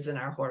pneumonias in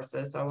our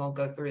horses, so I won't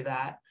go through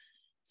that.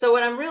 So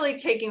when I'm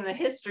really taking the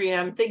history,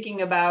 I'm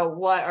thinking about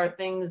what are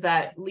things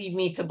that lead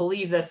me to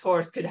believe this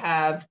horse could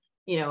have,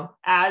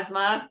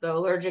 asthma, the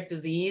allergic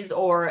disease,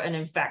 or an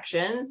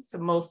infection, so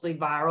mostly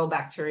viral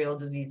bacterial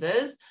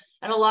diseases.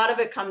 And a lot of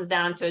it comes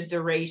down to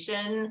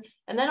duration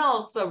and then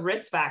also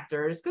risk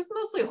factors, because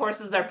mostly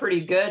horses are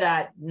pretty good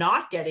at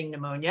not getting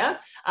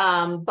pneumonia.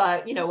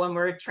 But, when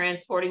we're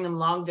transporting them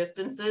long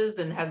distances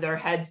and have their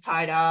heads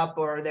tied up,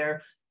 or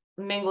they're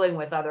mingling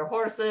with other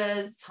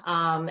horses,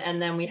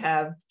 and then we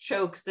have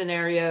choke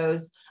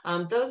scenarios.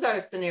 Those are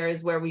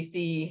scenarios where we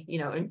see,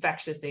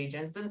 infectious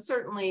agents. And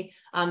certainly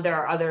there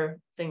are other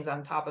things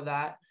on top of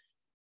that.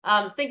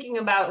 Thinking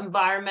about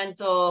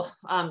environmental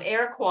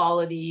air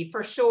quality,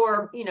 for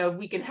sure,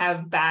 we can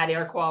have bad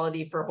air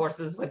quality for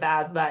horses with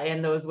asthma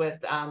and those with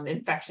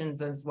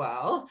infections as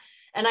well.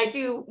 And I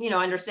do,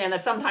 understand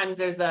that sometimes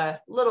there's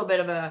a little bit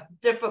of a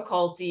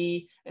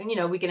difficulty,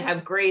 and, we can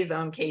have gray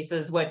zone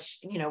cases, which,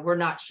 we're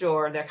not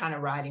sure, they're kind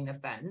of riding the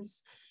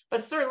fence.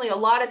 But certainly a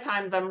lot of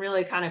times I'm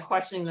really kind of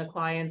questioning the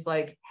clients,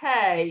 like,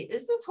 hey,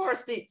 is this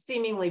horse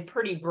seemingly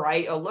pretty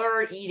bright,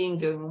 alert, eating,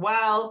 doing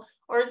well?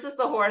 Or is this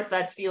a horse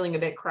that's feeling a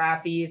bit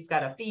crappy? It's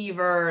got a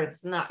fever.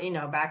 It's not,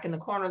 back in the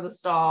corner of the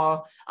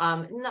stall.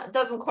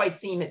 Doesn't quite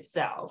seem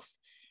itself.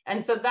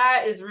 And so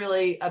that is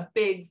really a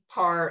big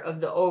part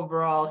of the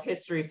overall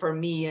history for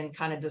me in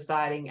kind of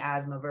deciding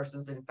asthma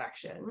versus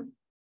infection.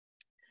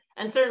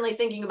 And certainly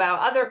thinking about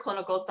other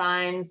clinical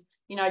signs,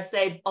 I'd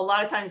say a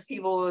lot of times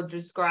people will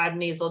describe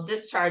nasal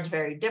discharge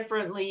very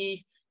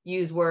differently,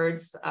 use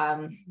words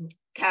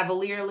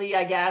cavalierly,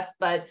 I guess.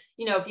 But,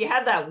 if you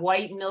had that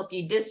white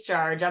milky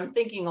discharge, I'm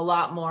thinking a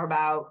lot more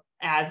about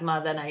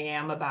asthma than I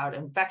am about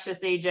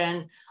infectious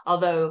agent.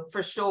 Although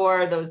for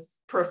sure, those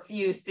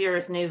profuse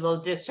serous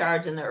nasal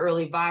discharge and the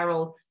early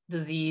viral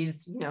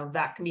disease,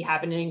 that can be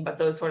happening, but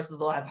those horses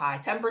will have high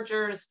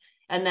temperatures.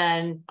 And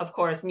then, of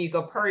course,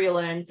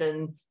 mucopurulent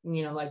and,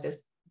 like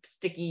this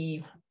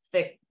sticky,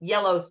 thick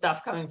yellow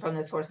stuff coming from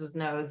this horse's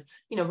nose,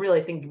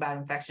 really thinking about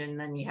infection. And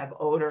then you have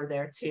odor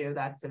there too,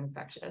 that's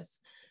infectious.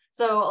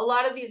 So a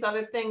lot of these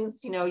other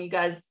things, you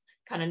guys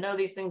kind of know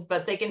these things,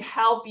 but they can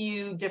help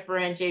you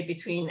differentiate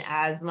between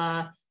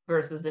asthma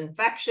versus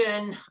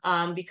infection,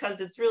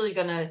 because it's really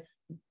going to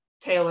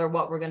tailor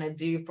what we're going to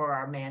do for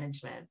our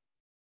management.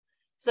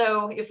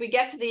 So if we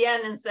get to the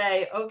end and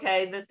say,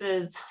 okay, this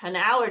is an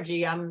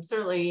allergy, I'm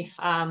certainly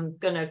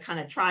going to kind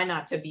of try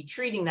not to be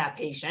treating that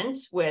patient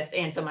with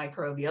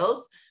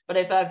antimicrobials. But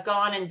if I've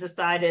gone and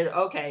decided,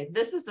 okay,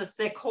 this is a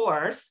sick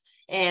horse,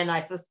 and I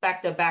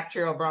suspect a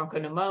bacterial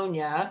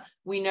bronchopneumonia,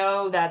 we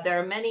know that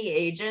there are many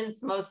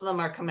agents. Most of them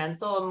are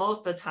commensal, and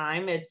most of the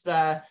time it's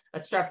a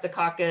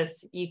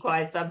Streptococcus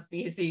equi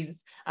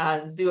subspecies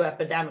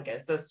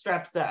zooepidemicus, so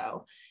strep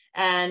zo.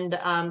 And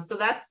so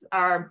that's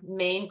our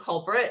main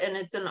culprit, and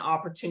it's an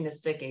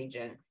opportunistic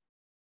agent.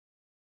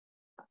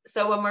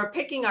 So when we're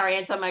picking our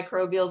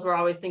antimicrobials, we're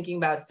always thinking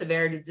about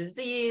severity of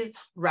disease,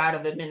 route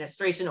of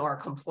administration or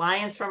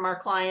compliance from our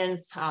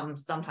clients,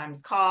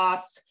 sometimes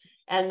cost.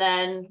 And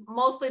then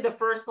mostly the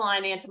first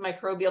line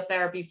antimicrobial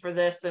therapy for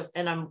this,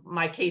 and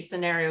my case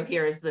scenario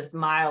here is this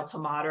mild to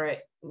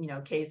moderate,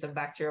 case of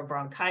bacterial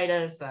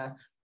bronchitis. Of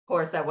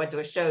course, I went to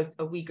a show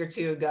a week or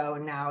two ago,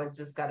 and now has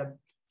just got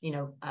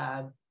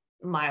a,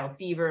 mild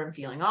fever and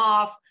feeling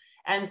off.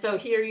 And so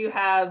here you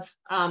have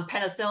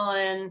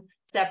penicillin,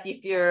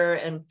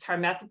 Ceftiofur, and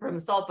trimethoprim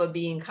sulfa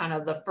being kind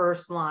of the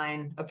first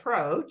line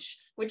approach,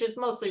 which is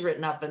mostly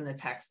written up in the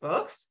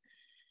textbooks.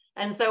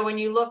 And so when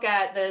you look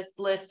at this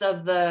list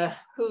of the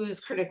who's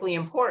critically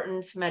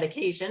important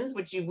medications,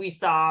 which we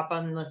saw up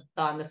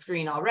on the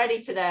screen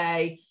already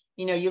today,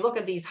 you look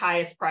at these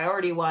highest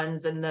priority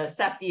ones, and the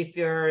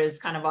Ceftiofur is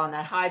kind of on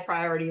that high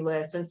priority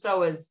list, and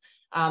so is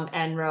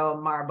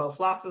Enro,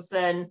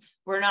 marbofloxacin.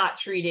 We're not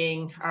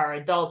treating our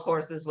adult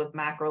horses with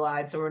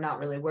macrolide, so we're not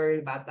really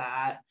worried about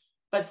that.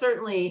 But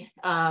certainly,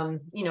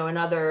 in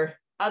other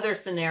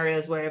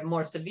scenarios where we have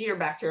more severe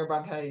bacterial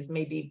bronchitis,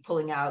 maybe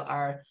pulling out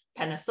our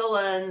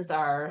penicillins,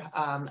 our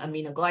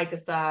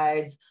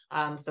aminoglycosides,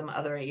 some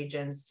other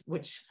agents,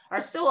 which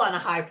are still on a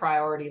high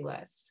priority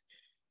list.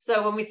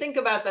 So when we think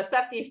about the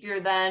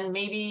Ceftiofur, then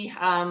maybe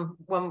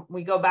when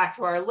we go back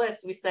to our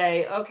list, we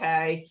say,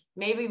 okay,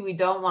 maybe we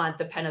don't want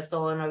the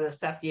penicillin or the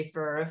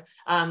Ceftiofur,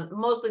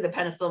 mostly the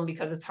penicillin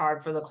because it's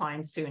hard for the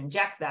clients to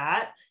inject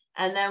that.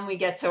 And then we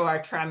get to our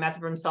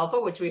trimethoprim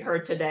sulfa, which we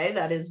heard today,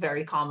 that is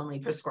very commonly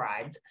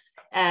prescribed.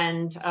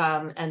 And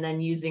then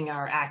using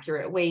our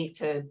accurate weight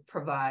to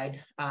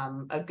provide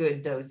a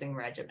good dosing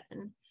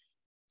regimen.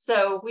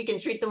 So we can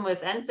treat them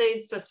with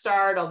NSAIDs to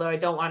start, although I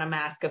don't want to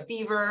mask a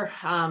fever.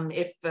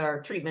 If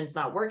our treatment's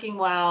not working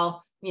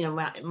well,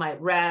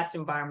 might rest,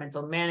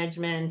 environmental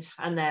management,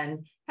 and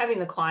then having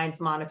the clients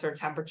monitor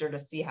temperature to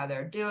see how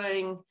they're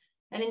doing.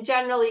 And in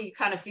generally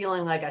kind of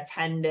feeling like a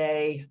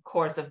 10-day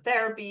course of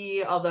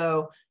therapy,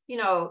 although,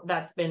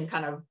 that's been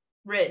kind of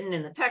written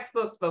in the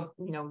textbooks, but,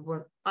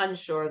 we're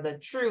unsure the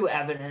true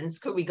evidence.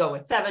 Could we go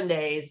with 7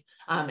 days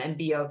and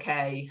be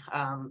okay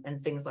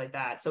and things like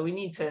that? So we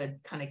need to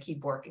kind of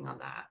keep working on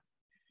that.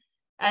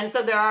 And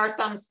so there are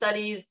some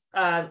studies,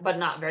 but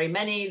not very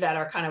many, that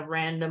are kind of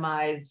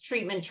randomized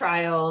treatment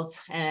trials.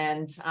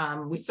 And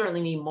we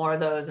certainly need more of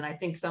those. And I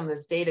think some of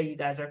this data you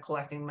guys are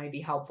collecting might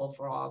be helpful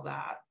for all of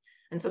that.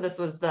 And so this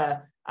was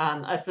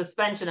a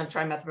suspension of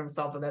trimethoprim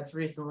sulfa that's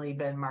recently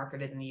been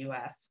marketed in the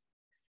US.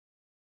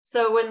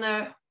 So when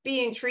they're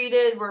being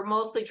treated, we're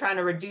mostly trying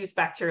to reduce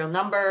bacterial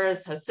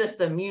numbers, assist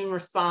the immune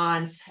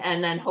response,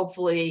 and then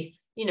hopefully,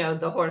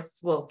 the horse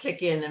will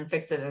kick in and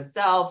fix it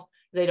itself.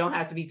 They don't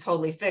have to be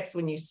totally fixed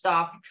when you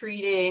stop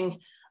treating.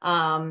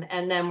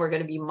 And then we're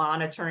going to be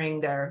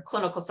monitoring their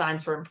clinical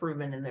signs for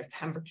improvement in their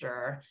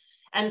temperature.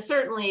 And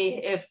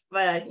certainly if,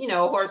 a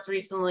horse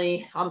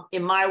recently,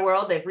 in my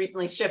world, they've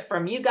recently shipped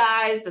from you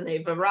guys and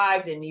they've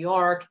arrived in New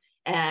York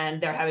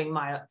and they're having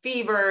mild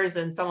fevers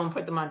and someone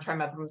put them on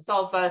trimethoprim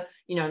sulfa,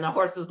 and the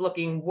horse is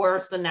looking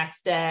worse the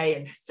next day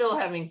and still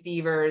having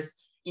fevers,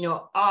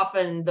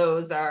 often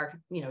those are,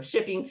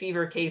 shipping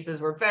fever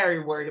cases. We're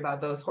very worried about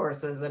those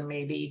horses, and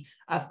maybe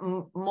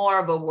more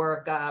of a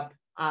workup,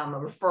 a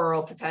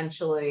referral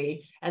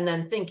potentially, and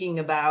then thinking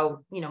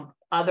about,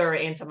 other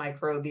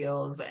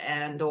antimicrobials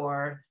and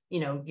or,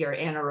 your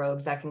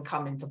anaerobes that can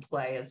come into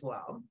play as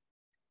well.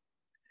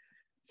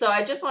 So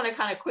I just want to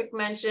kind of quick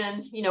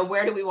mention,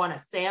 where do we want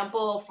to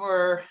sample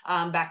for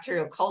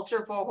bacterial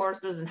culture for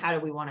horses and how do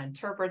we want to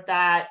interpret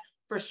that?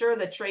 for sure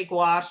the trach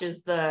wash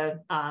is the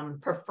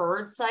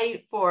preferred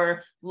site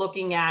for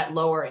looking at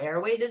lower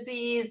airway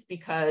disease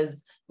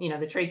because, you know,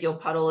 the tracheal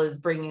puddle is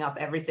bringing up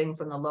everything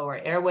from the lower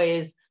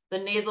airways. The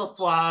nasal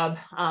swab,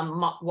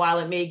 while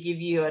it may give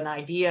you an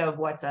idea of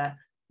what's the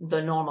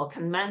normal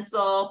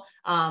commensal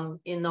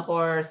in the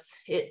horse,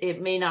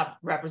 it may not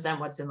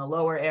represent what's in the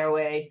lower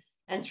airway.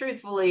 And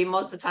truthfully,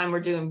 most of the time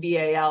we're doing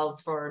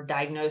BALs for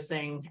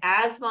diagnosing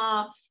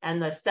asthma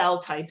and the cell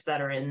types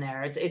that are in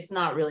there. It's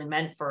not really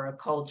meant for a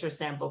culture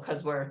sample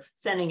because we're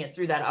sending it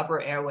through that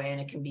upper airway and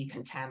it can be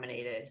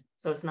contaminated.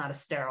 So it's not a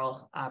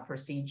sterile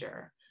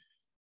procedure.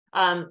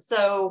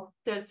 So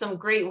there's some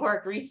great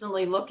work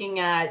recently looking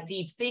at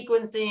deep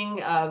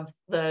sequencing of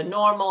the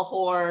normal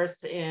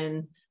horse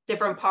in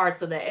different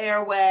parts of the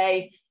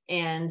airway.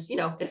 And, you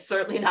know, it's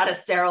certainly not a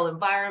sterile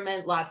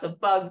environment, lots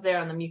of bugs there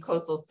on the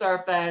mucosal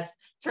surface.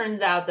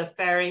 Turns out the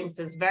pharynx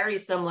is very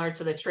similar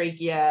to the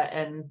trachea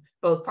and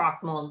both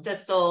proximal and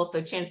distal.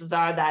 So chances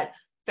are that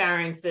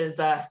pharynx is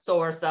a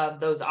source of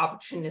those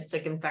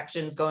opportunistic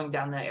infections going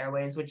down the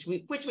airways, which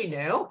we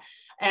knew.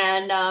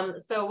 And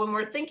so when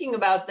we're thinking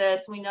about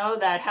this, we know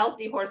that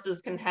healthy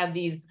horses can have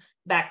these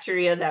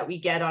bacteria that we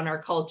get on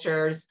our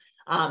cultures.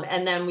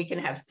 And then we can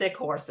have sick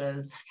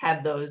horses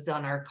have those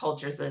on our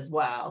cultures as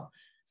well.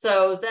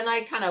 So then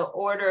I kind of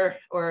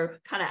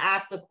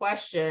ask the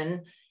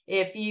question,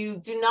 if you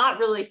do not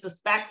really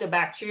suspect a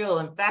bacterial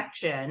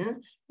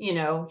infection, you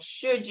know,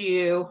 should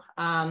you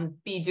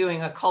be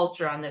doing a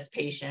culture on this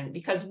patient?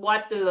 Because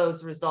what do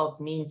those results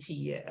mean to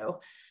you?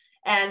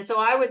 And so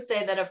I would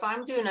say that if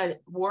I'm doing a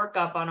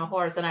workup on a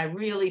horse and I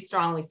really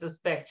strongly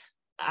suspect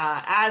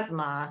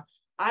asthma,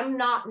 I'm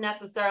not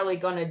necessarily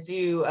going to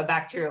do a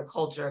bacterial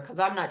culture because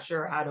I'm not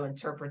sure how to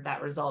interpret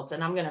that result.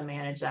 And I'm going to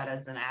manage that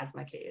as an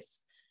asthma case.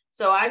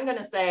 So I'm going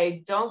to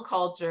say, don't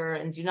culture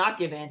and do not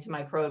give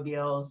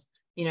antimicrobials,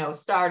 you know,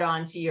 start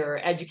on to your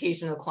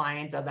education of the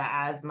client of the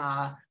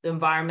asthma, the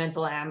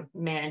environmental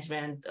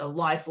management, a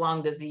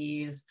lifelong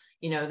disease,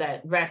 you know,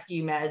 that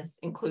rescue meds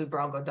include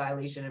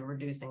bronchodilation and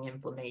reducing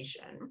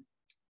inflammation.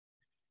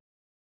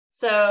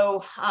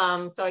 So,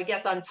 so I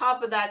guess on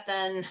top of that,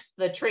 then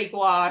the trach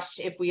wash,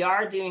 if we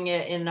are doing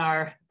it in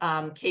our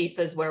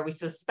cases where we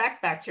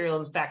suspect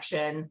bacterial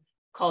infection,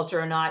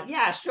 culture or not,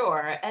 yeah,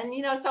 sure. And,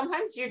 you know,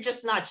 sometimes you're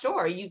just not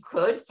sure. You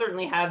could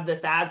certainly have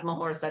this asthma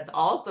horse that's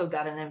also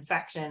got an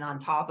infection on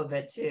top of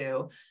it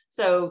too.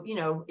 So, you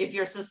know, if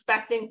you're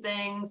suspecting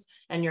things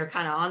and you're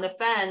kind of on the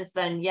fence,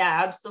 then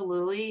yeah,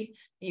 absolutely.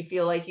 You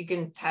feel like you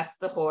can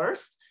test the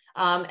horse.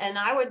 And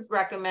I would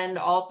recommend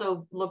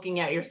also looking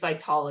at your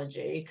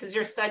cytology because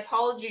your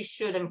cytology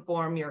should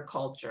inform your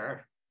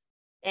culture.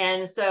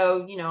 And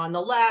so, you know, on the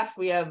left,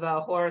 we have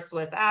a horse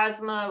with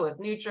asthma, with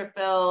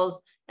neutrophils,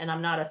 and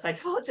I'm not a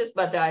cytologist,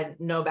 but I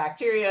know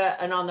bacteria.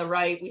 And on the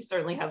right, we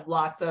certainly have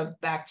lots of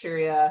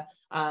bacteria,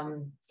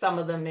 some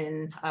of them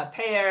in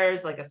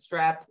pairs, like a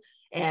strep.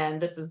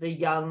 And this is a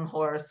young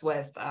horse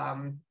with,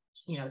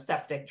 you know,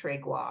 septic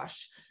trach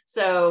wash.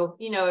 So,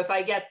 you know, if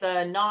I get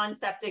the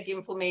non-septic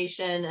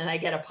inflammation and I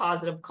get a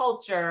positive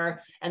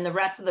culture and the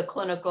rest of the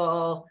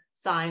clinical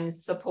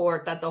signs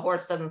support that the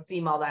horse doesn't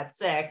seem all that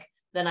sick,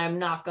 then I'm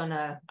not going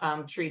to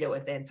treat it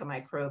with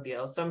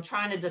antimicrobial. So I'm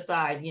trying to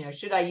decide, you know,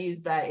 should I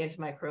use that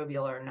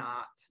antimicrobial or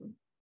not?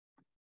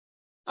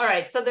 All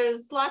right, so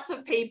there's lots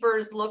of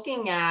papers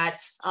looking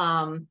at,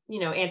 you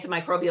know,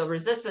 antimicrobial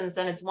resistance,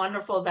 and it's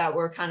wonderful that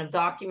we're kind of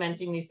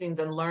documenting these things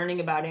and learning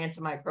about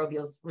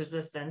antimicrobial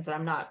resistance.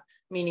 I'm not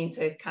meaning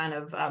to kind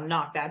of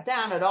knock that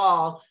down at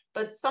all,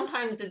 but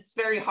sometimes it's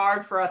very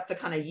hard for us to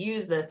kind of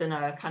use this in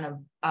a kind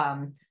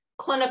of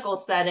clinical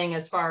setting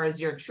as far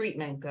as your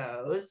treatment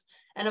goes.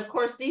 And of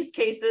course, these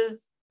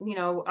cases, you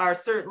know, are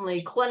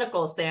certainly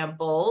clinical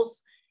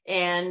samples.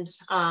 And,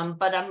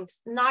 but I'm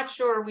not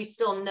sure we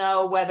still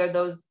know whether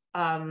those,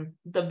 the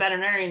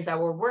veterinarians that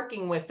were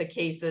working with the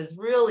cases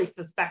really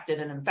suspected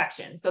an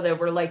infection. So they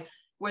were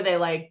they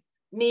like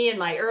me in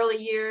my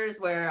early years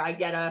where I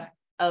get a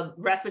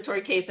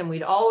respiratory case and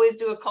we'd always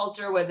do a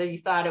culture, whether you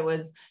thought it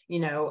was,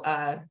 you know,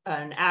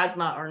 an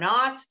asthma or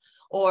not,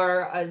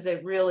 or is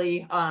it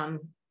really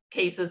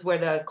cases where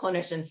the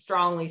clinician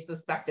strongly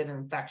suspected an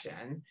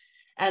infection?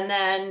 And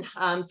then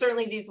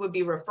certainly these would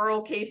be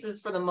referral cases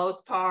for the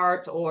most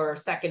part, or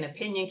second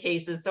opinion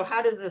cases. So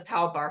how does this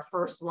help our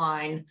first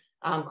line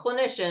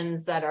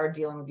clinicians that are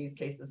dealing with these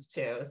cases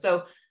too?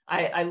 So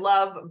I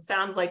love,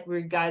 sounds like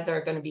we guys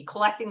are going to be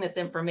collecting this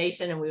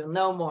information and we will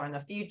know more in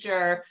the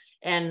future.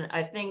 And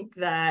I think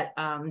that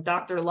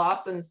Dr.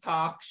 Lawson's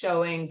talk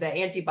showing the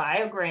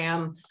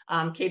antibiogram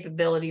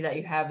capability that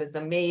you have is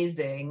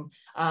amazing.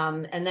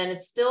 And then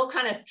it's still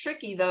kind of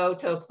tricky though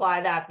to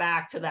apply that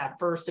back to that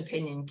first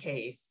opinion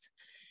case.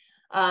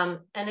 And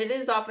it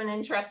is often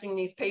interesting in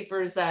these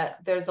papers that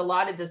there's a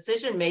lot of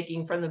decision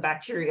making from the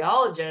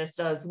bacteriologist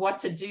as what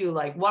to do,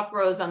 like what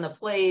grows on the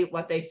plate,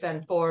 what they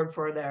send forward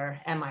for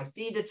their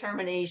MIC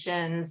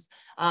determinations.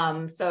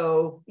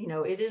 So, you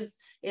know, it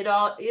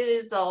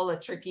is all a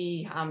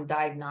tricky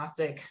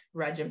diagnostic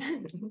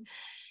regimen.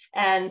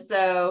 And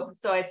so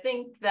I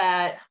think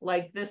that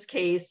like this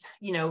case,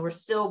 you know, we're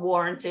still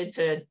warranted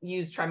to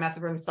use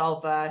trimethoprim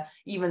sulfa,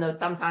 even though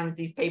sometimes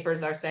these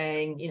papers are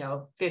saying, you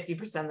know,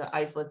 50% of the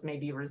isolates may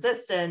be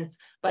resistant,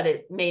 but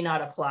it may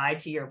not apply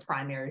to your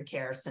primary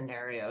care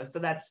scenario. So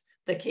that's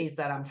the case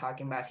that I'm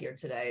talking about here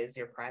today, is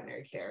your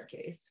primary care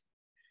case.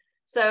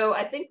 So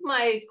I think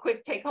my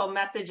quick take home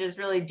message is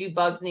really, do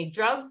bugs need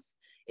drugs?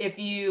 If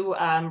you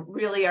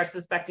really are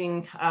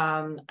suspecting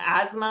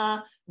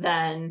asthma,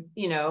 then,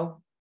 you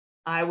know,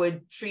 I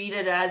would treat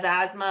it as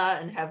asthma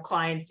and have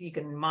clients, you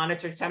can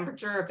monitor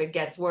temperature. If it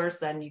gets worse,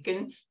 then you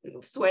can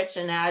switch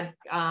and add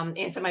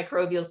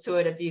antimicrobials to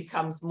it. It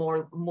becomes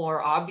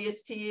more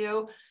obvious to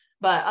you.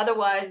 But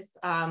otherwise,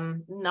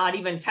 not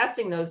even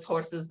testing those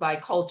horses by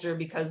culture,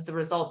 because the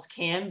results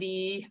can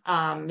be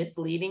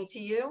misleading to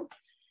you.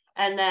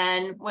 And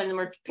then when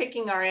we're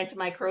picking our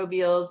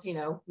antimicrobials, you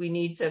know, we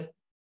need to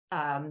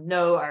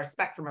know our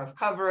spectrum of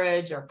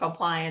coverage or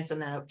compliance, and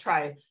then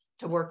try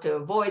to work to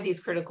avoid these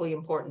critically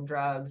important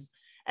drugs.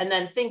 And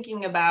then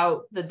thinking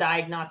about the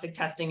diagnostic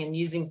testing and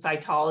using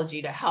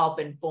cytology to help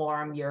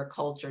inform your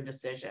culture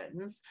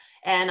decisions.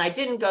 And I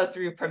didn't go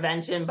through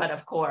prevention, but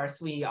of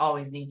course, we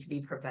always need to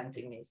be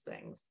preventing these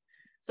things.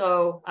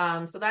 So,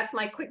 so that's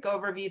my quick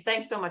overview.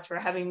 Thanks so much for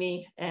having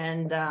me.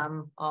 And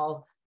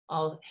I'll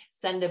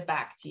send it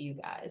back to you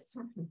guys.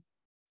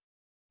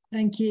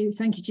 Thank you,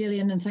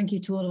 Gillian, and thank you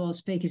to all of our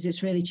speakers.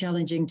 It's really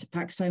challenging to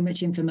pack so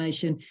much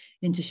information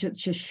into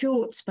such a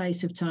short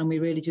space of time. We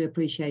really do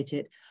appreciate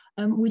it.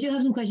 We do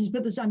have some questions,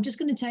 but I'm just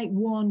going to take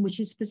one, which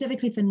is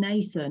specifically for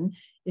Nathan,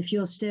 if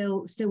you're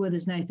still with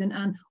us, Nathan.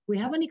 And we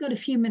have only got a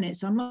few minutes,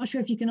 so I'm not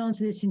sure if you can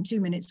answer this in 2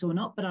 minutes or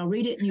not, but I'll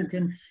read it and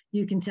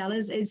you can tell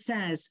us. It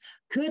says,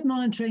 could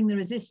monitoring the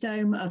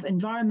resistome of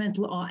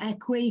environmental or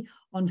equi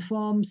on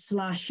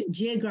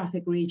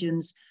farms/geographic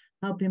regions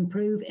help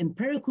improve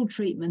empirical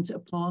treatment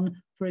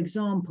upon, for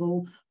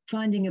example,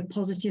 finding of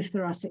positive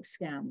thoracic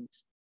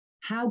scans?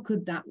 How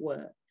could that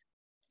work?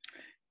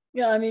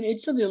 Yeah, I mean,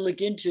 it's something to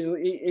look into.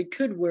 It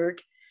could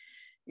work.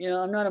 You know,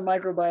 I'm not a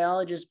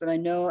microbiologist, but I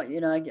know,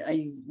 you know,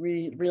 I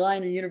rely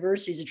on the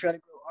universities to try to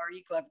grow R.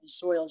 E. coli from the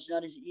soil. It's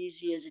not as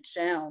easy as it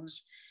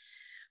sounds.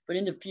 But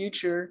in the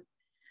future,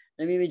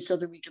 maybe it's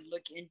something we could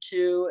look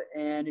into.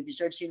 And if you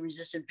start seeing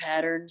resistant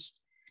patterns,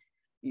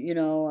 you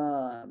know,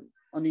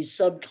 on the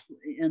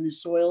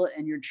soil,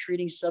 and you're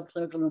treating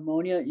subclinical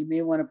pneumonia, you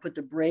may want to put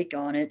the brake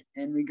on it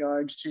in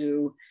regards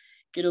to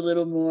get a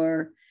little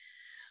more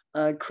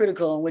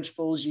critical on which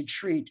foals you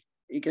treat,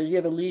 because you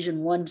have a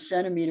lesion 1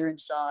 centimeter in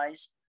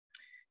size.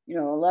 You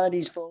know, a lot of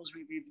these foals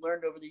we've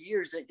learned over the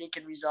years that they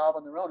can resolve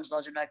on their own as long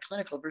as they're not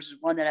clinical, versus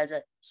one that has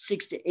a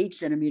 6 to 8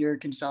 centimeter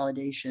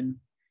consolidation.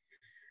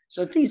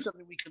 So I think it's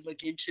something we could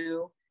look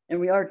into, and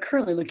we are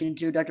currently looking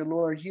into. Dr.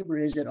 Laura Huber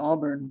is at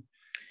Auburn,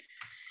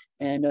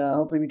 and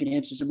hopefully we can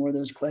answer some more of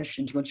those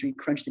questions once we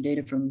crunch the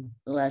data from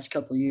the last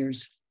couple of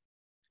years.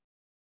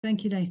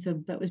 Thank you,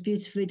 Nathan. That was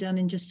beautifully done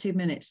in just 2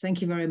 minutes.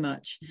 Thank you very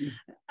much.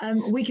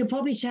 We could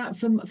probably chat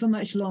for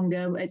much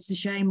longer. It's a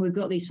shame we've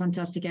got these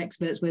fantastic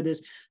experts with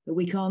us, but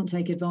we can't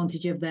take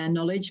advantage of their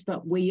knowledge,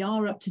 but we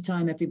are up to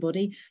time,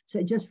 everybody. So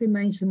it just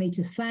remains for me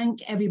to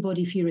thank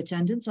everybody for your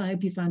attendance. I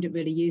hope you found it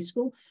really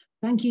useful.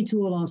 Thank you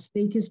to all our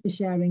speakers for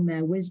sharing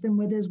their wisdom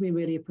with us. We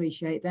really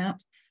appreciate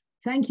that.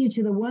 Thank you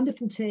to the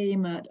wonderful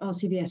team at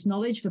RCVS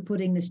Knowledge for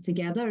putting this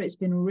together. It's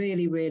been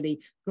really, really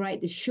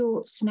great. The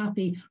short,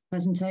 snappy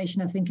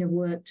presentation, I think, have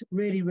worked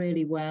really,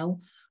 really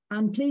well.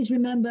 And please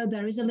remember,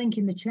 there is a link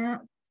in the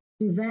chat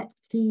to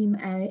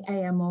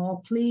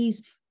VetTeamAMR.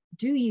 Please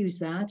do use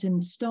that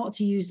and start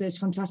to use those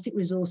fantastic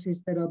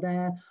resources that are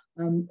there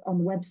on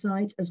the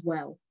website as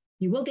well.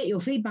 You will get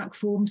your feedback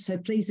form, so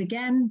please,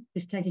 again,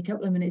 just take a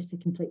couple of minutes to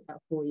complete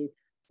that for you.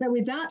 So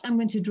with that, I'm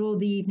going to draw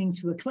the evening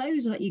to a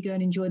close and let you go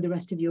and enjoy the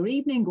rest of your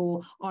evening,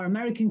 or our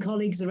American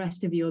colleagues the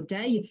rest of your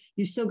day.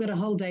 You've still got a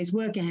whole day's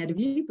work ahead of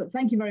you, but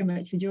thank you very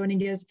much for joining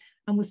us,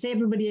 and we'll see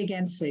everybody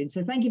again soon.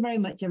 So thank you very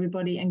much,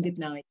 everybody, and good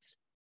night.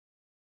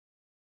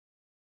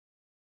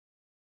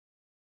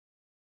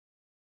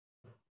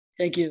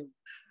 Thank you.